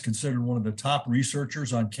 Matt is considered one of the top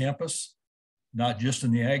researchers on campus, not just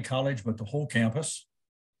in the Ag College, but the whole campus.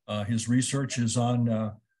 His research is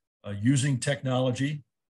on using technology.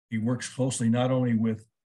 He works closely not only with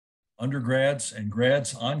undergrads and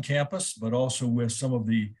grads on campus, but also with some of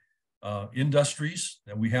the industries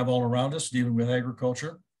that we have all around us dealing with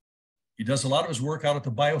agriculture. He does a lot of his work out at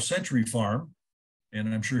the BioCentury farm,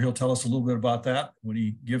 and I'm sure he'll tell us a little bit about that when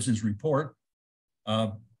he gives his report.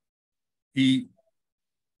 I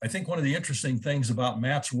think one of the interesting things about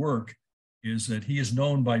Matt's work is that he is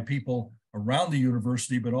known by people around the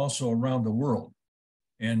university, but also around the world.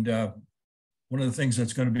 And one of the things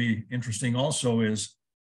that's going to be interesting also is,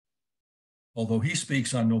 although he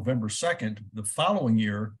speaks on November 2nd, the following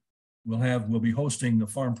year, we'll be hosting the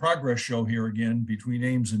Farm Progress Show here again between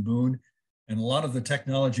Ames and Boone. And a lot of the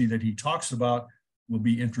technology that he talks about will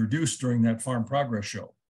be introduced during that Farm Progress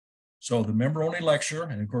Show. So the member-only lecture,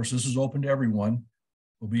 and of course this is open to everyone,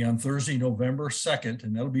 will be on Thursday, November 2nd,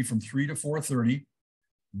 and that'll be from 3 to 4:30.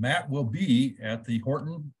 Matt will be at the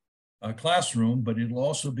Horton classroom, but it'll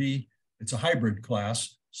also be, it's a hybrid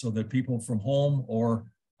class so that people from home or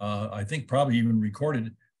I think probably even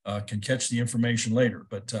recorded can catch the information later.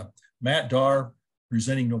 But Matt Darr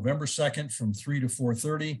presenting November 2nd from 3 to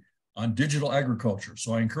 4:30 on digital agriculture.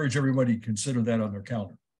 So I encourage everybody to consider that on their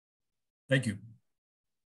calendar. Thank you.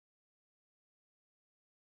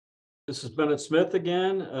 This is Bennett Smith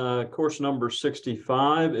again. Course number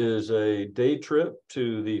 65 is a day trip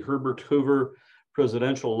to the Herbert Hoover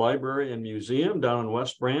Presidential Library and Museum down in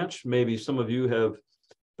West Branch. Maybe some of you have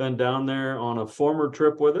been down there on a former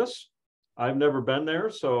trip with us. I've never been there,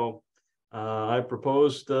 so I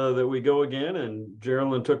proposed that we go again, and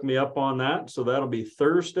Jerilyn took me up on that. So that'll be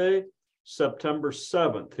Thursday, September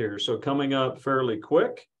 7th here. So coming up fairly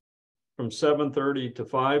quick from 7:30 to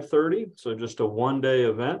 5:30. So just a one-day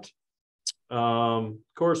event. Of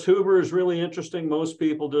course, Hoover is really interesting. Most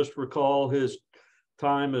people just recall his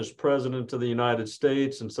time as president of the United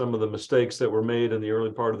States and some of the mistakes that were made in the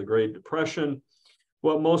early part of the Great Depression.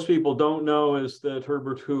 What most people don't know is that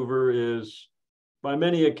Herbert Hoover is, by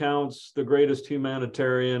many accounts, the greatest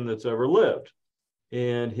humanitarian that's ever lived,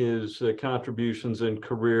 and his contributions and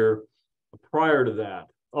career prior to that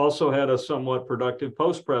also had a somewhat productive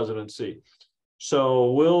post-presidency.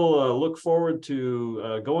 So we'll look forward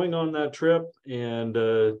to going on that trip and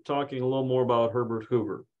talking a little more about Herbert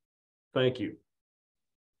Hoover. Thank you.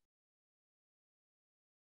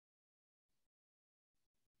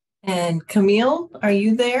 And Camille, are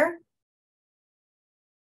you there?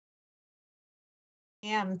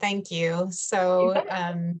 Thank you. So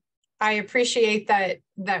I appreciate that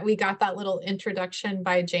we got that little introduction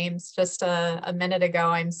by James just a minute ago.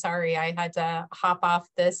 I'm sorry I had to hop off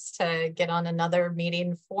this to get on another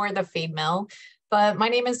meeting for the feed mill. But my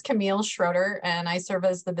name is Camille Schroeder, and I serve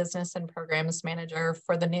as the Business and Programs Manager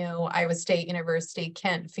for the new Iowa State University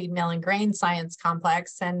Kent Feed Mill and Grain Science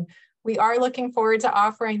Complex. And we are looking forward to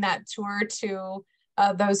offering that tour to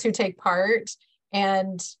those who take part.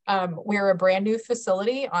 And we're a brand new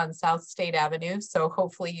facility on South State Avenue. So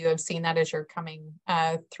hopefully you have seen that as you're coming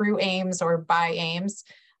through Ames or by Ames.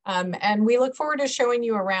 And we look forward to showing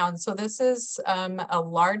you around. So this is a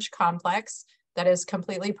large complex that is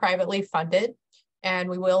completely privately funded. And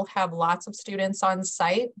we will have lots of students on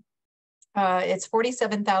site. It's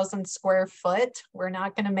 47,000 square foot. We're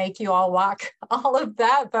not going to make you all walk all of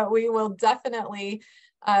that, but we will definitely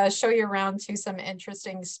show you around to some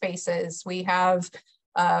interesting spaces. We have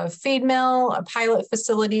a feed mill, a pilot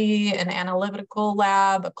facility, an analytical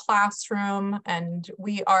lab, a classroom, and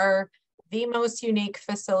we are the most unique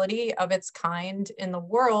facility of its kind in the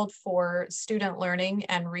world for student learning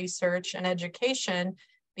and research and education,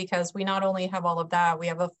 because we not only have all of that, we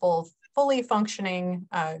have a fully functioning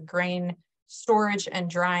grain storage and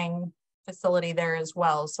drying facility there as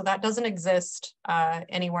well. So that doesn't exist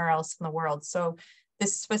anywhere else in the world. So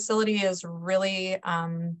this facility is really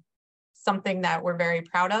something that we're very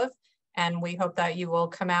proud of, and we hope that you will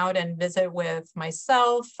come out and visit with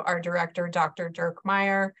myself, our director, Dr. Dirk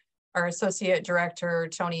Meyer, our associate director,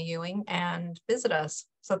 Tony Ewing, and visit us.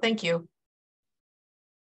 So thank you.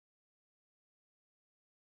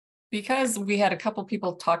 Because we had a couple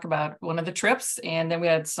people talk about one of the trips, and then we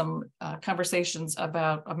had some conversations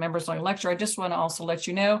about a members only lecture, I just want to also let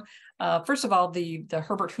you know, first of all, the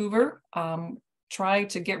Herbert Hoover, try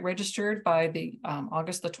to get registered by the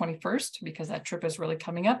August the 21st, because that trip is really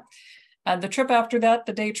coming up. The trip after that,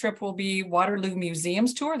 the day trip, will be Waterloo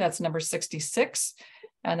Museums Tour. That's number 66.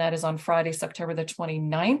 And that is on Friday, September the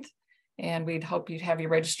 29th. And we'd hope you'd have you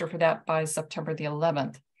register for that by September the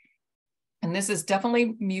 11th. And this is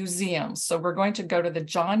definitely museums. So we're going to go to the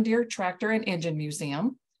John Deere Tractor and Engine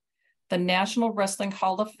Museum, the National Wrestling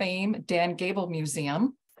Hall of Fame Dan Gable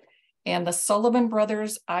Museum, and the Sullivan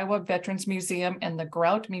Brothers Iowa Veterans Museum and the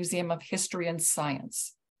Grout Museum of History and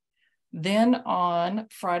Science. Then on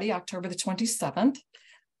Friday, October the 27th,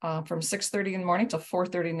 from 6:30 in the morning to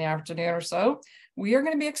 4:30 in the afternoon or so, we are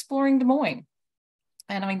going to be exploring Des Moines.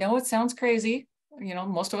 And I know it sounds crazy. You know,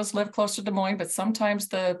 most of us live close to Des Moines, but sometimes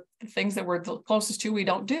the things that we're the closest to, we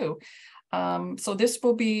don't do. So this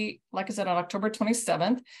will be, like I said, on October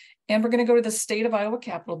 27th, and we're going to go to the State of Iowa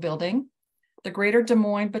Capitol Building, the Greater Des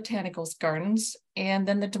Moines Botanical Gardens, and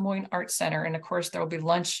then the Des Moines Art Center. And of course, there will be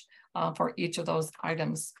lunch for each of those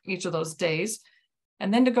items, each of those days.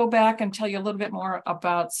 And then to go back and tell you a little bit more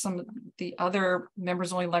about some of the other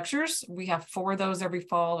members only lectures, we have 4 of those every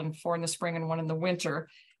fall and 4 in the spring and 1 in the winter.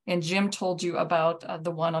 And Jim told you about the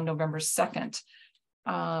one on November 2nd.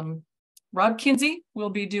 Rob Kinsey will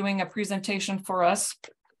be doing a presentation for us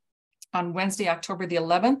on Wednesday, October the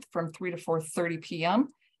 11th from 3 to 4:30 p.m.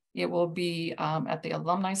 It will be at the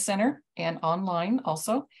Alumni Center and online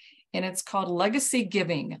also. And it's called Legacy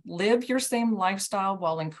Giving, Live Your Same Lifestyle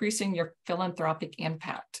While Increasing Your Philanthropic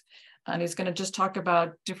Impact. And he's going to just talk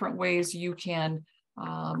about different ways you can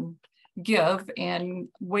give and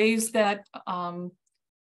ways that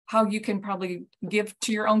how you can probably give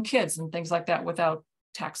to your own kids and things like that without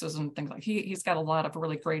taxes and things like he's got a lot of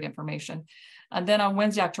really great information. And then on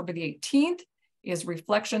Wednesday, October the 18th is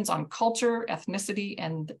Reflections on Culture, Ethnicity,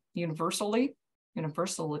 and Universality. And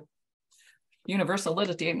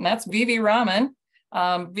that's Vivi Rahman.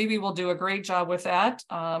 Vivi will do a great job with that.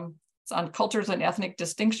 It's on cultures and ethnic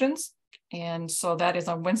distinctions. And so that is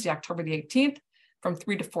on Wednesday, October the 18th from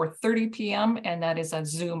 3 to 4:30 p.m. And that is a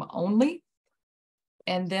Zoom only.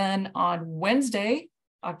 And then on Wednesday,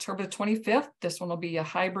 October the 25th, this one will be a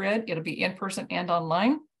hybrid. It'll be in person and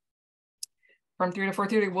online. From 3 to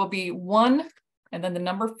 4:30 will be 1 and then the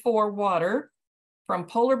number 4 water, from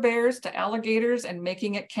polar bears to alligators and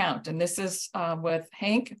making it count. And this is with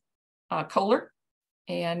Hank Kohler,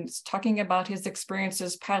 and it's talking about his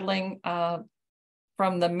experiences paddling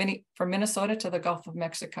from Minnesota to the Gulf of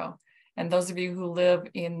Mexico. And those of you who live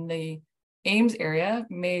in the Ames area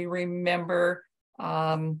may remember,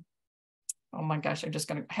 oh my gosh, I'm just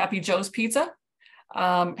gonna, Happy Joe's Pizza.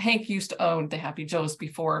 Hank used to own the Happy Joe's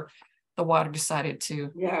before the water decided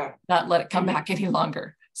to not let it come back any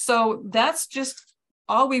longer. So that's just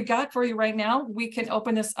all we've got for you right now. We can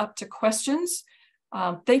open this up to questions.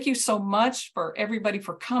 Thank you so much for everybody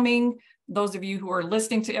for coming. Those of you who are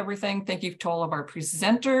listening to everything, thank you to all of our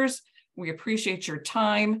presenters. We appreciate your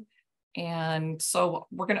time. And so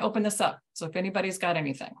we're going to open this up. So if anybody's got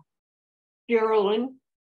anything. Jerilyn,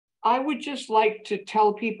 I would just like to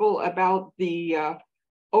tell people about the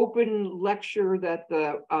open lecture that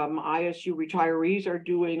the ISU retirees are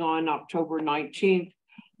doing on October 19th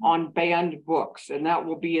on banned books. And that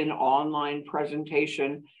will be an online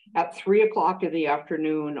presentation at 3 o'clock in the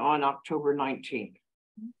afternoon on October 19th.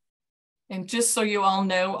 And just so you all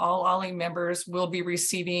know, all OLLI members will be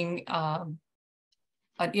receiving an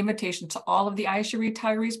invitation to all of the ISU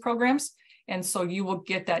retirees programs. And so you will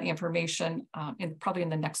get that information probably in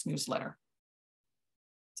the next newsletter.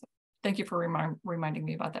 So thank you for reminding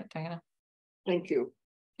me about that, Diana. Thank you.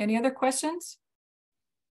 Any other questions?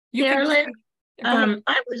 Jerilyn,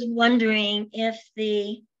 I was wondering if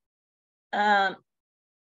the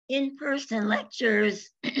in-person lectures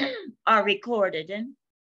are recorded.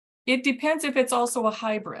 It depends if it's also a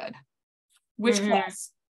hybrid. Which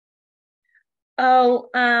class? Oh,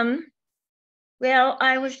 well,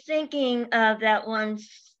 I was thinking of that one,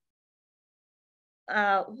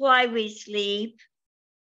 Why We Sleep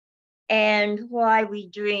and Why We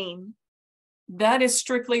Dream. That is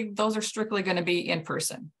strictly, those are strictly going to be in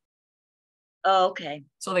person. Oh, okay.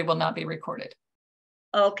 So they will not be recorded.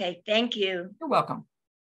 Okay, thank you. You're welcome.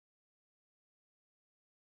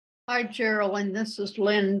 Hi, Jerilyn. This is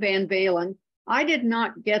Lynn Van Valen. I did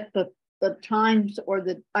not get the times or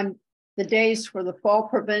the days for the fall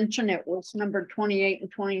prevention. It was number 28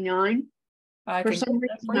 and 29. For some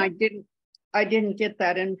reason, I didn't get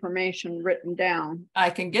that information written down.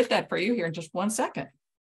 I can get that for you here in just 1 second.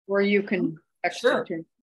 Where you can sure.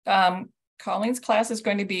 Colleen's class is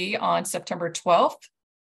going to be on September 12th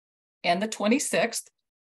and the 26th.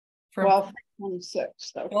 From 12th and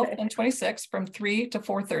 26th. Okay. 12th and 26th from 3 to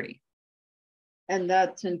 4:30. And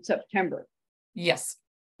that's in September. Yes.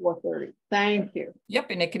 4:30. Thank you. Yep,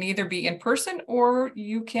 and it can either be in person or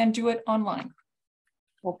you can do it online.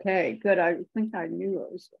 Okay, good. I think I knew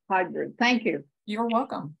it was hybrid. Thank you. You're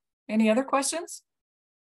welcome. Any other questions?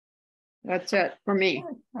 That's it for me.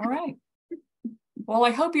 All right. Well,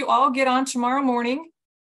 I hope you all get on tomorrow morning,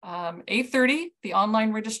 8:30. The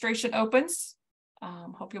online registration opens.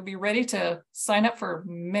 Hope you'll be ready to sign up for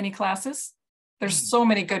many classes. There's so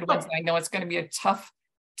many good ones. I know it's going to be a tough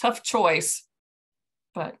choice,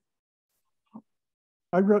 but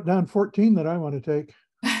I wrote down 14 that I want to take.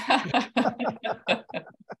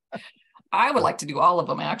 I would like to do all of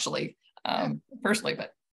them actually, personally,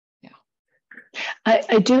 but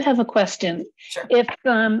I do have a question. Sure.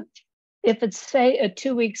 If it's say a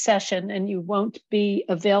 2-week session and you won't be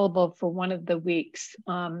available for one of the weeks,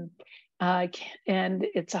 and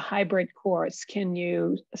it's a hybrid course, can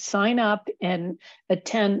you sign up and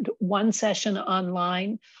attend one session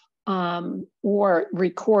online or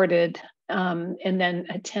recorded and then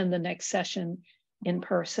attend the next session in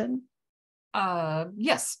person?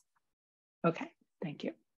 Yes. Okay, thank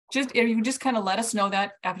you. If you just kind of let us know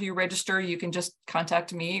that after you register, you can just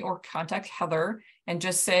contact me or contact Heather and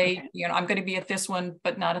just say, okay, you know, I'm going to be at this one,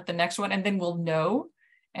 but not at the next one. And then we'll know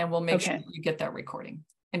and we'll make sure you get that recording.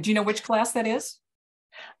 And do you know which class that is?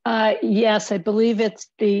 Yes, I believe it's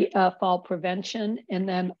the fall prevention. And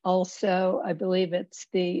then also, I believe it's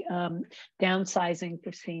the downsizing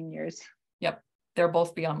for seniors. Yep, they'll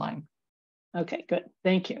both be online. Okay, good.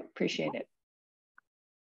 Thank you. Appreciate it.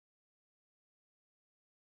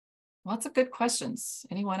 Lots of good questions.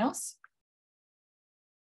 Anyone else?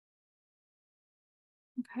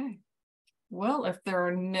 Okay. Well, if there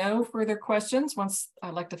are no further questions,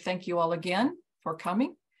 I'd like to thank you all again for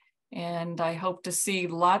coming. And I hope to see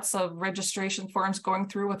lots of registration forms going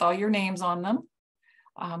through with all your names on them.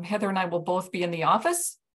 Heather and I will both be in the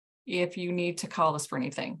office if you need to call us for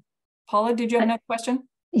anything. Paula, did you have another question?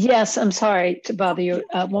 Yes, I'm sorry to bother you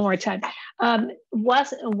one more time. Does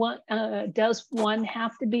one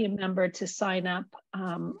have to be a member to sign up,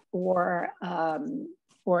 or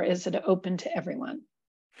is it open to everyone?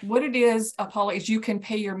 What it is, Paula, is you can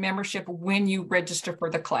pay your membership when you register for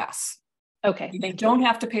the class. Okay, you don't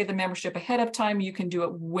have to pay the membership ahead of time. You can do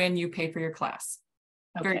it when you pay for your class.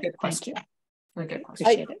 Okay, very good question. Thank you. Very good question.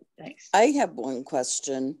 Appreciate it. Thanks. I have one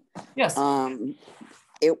question. Yes.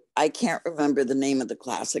 I can't remember the name of the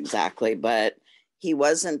class exactly, but he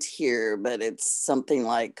wasn't here, but it's something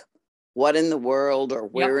like what in the world or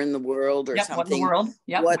where in the world or something. What in the world?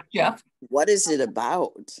 Yep. Jeff. What is it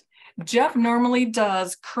about? Jeff normally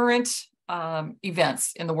does current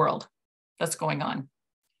events in the world that's going on.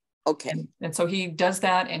 Okay. And so he does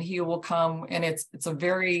that and he will come, and it's a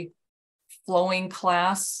very flowing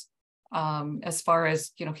class as far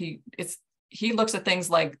as, you know, he looks at things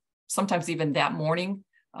like sometimes even that morning,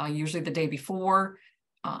 usually the day before.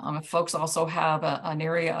 Folks also have an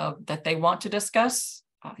area that they want to discuss.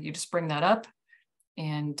 You just bring that up.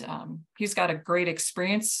 And he's got a great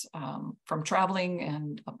experience from traveling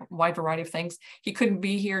and a wide variety of things. He couldn't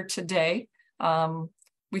be here today.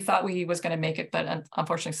 We thought he was going to make it, but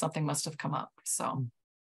unfortunately something must have come up. So,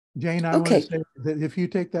 Jane, I want to say that if you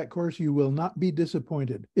take that course, you will not be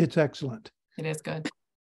disappointed. It's excellent. It is good.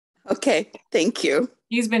 Okay, thank you.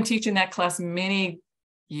 He's been teaching that class many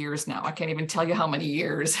years now. I can't even tell you how many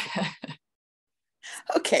years.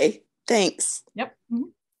 Okay, thanks. Yep. Mm-hmm.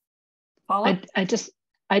 Paula?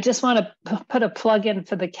 I just want to put a plug in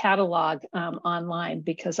for the catalog online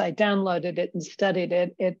because I downloaded it and studied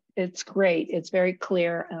it. It's great. It's very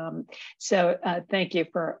clear. So thank you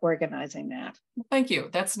for organizing that. Thank you.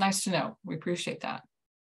 That's nice to know. We appreciate that.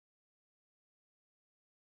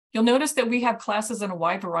 You'll notice that we have classes in a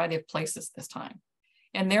wide variety of places this time.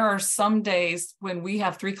 And there are some days when we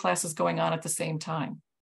have 3 classes going on at the same time.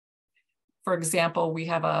 For example, we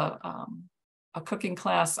have a cooking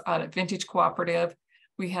class out at Vintage Cooperative.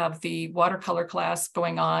 We have the watercolor class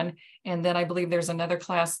going on. And then I believe there's another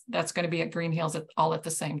class that's going to be at Green Hills all at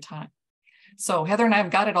the same time. So Heather and I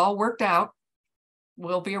have got it all worked out.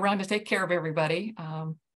 We'll be around to take care of everybody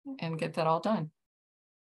and get that all done.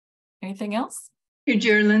 Anything else? Hey,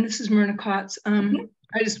 Jerilyn, this is Myrna Kotz.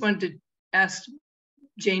 I just wanted to ask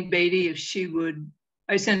Jane Beatty if she would,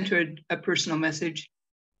 I sent her a personal message,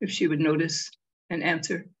 if she would notice and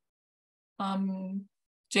answer.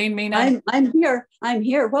 Jane may not. I'm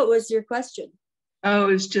here. What was your question? Oh,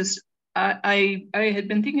 it's just, I had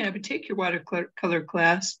been thinking I would take your watercolor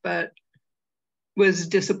class, but was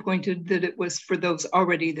disappointed that it was for those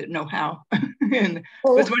already that know how. And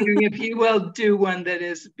was wondering if you will do one that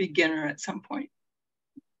is beginner at some point.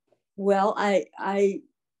 Well, I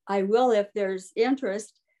will if there's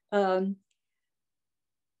interest.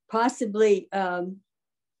 Possibly,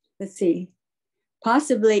 let's see,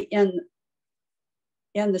 possibly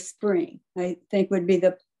in the spring, I think would be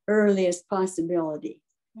the earliest possibility.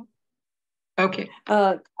 Okay.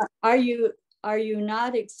 Are you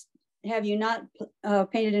not, have you not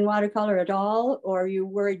painted in watercolor at all? Or are you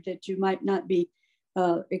worried that you might not be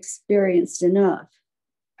experienced enough?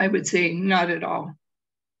 I would say not at all.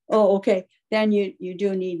 Oh, okay. Then you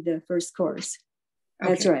do need the first course.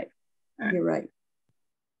 That's Okay. right. You're right.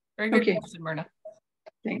 Very good question, Myrna.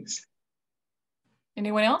 Thanks.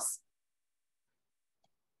 Anyone else?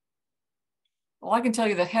 Well, I can tell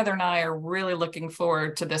you that Heather and I are really looking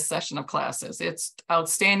forward to this session of classes. It's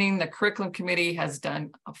outstanding. The curriculum committee has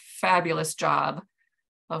done a fabulous job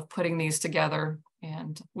of putting these together.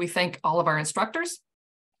 And we thank all of our instructors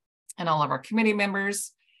and all of our committee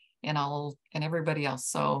members and everybody else.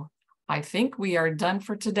 So I think we are done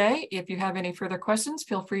for today. If you have any further questions,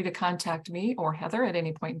 feel free to contact me or Heather at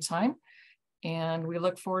any point in time. And we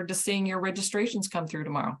look forward to seeing your registrations come through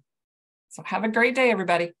tomorrow. So have a great day,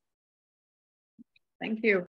 everybody. Thank you.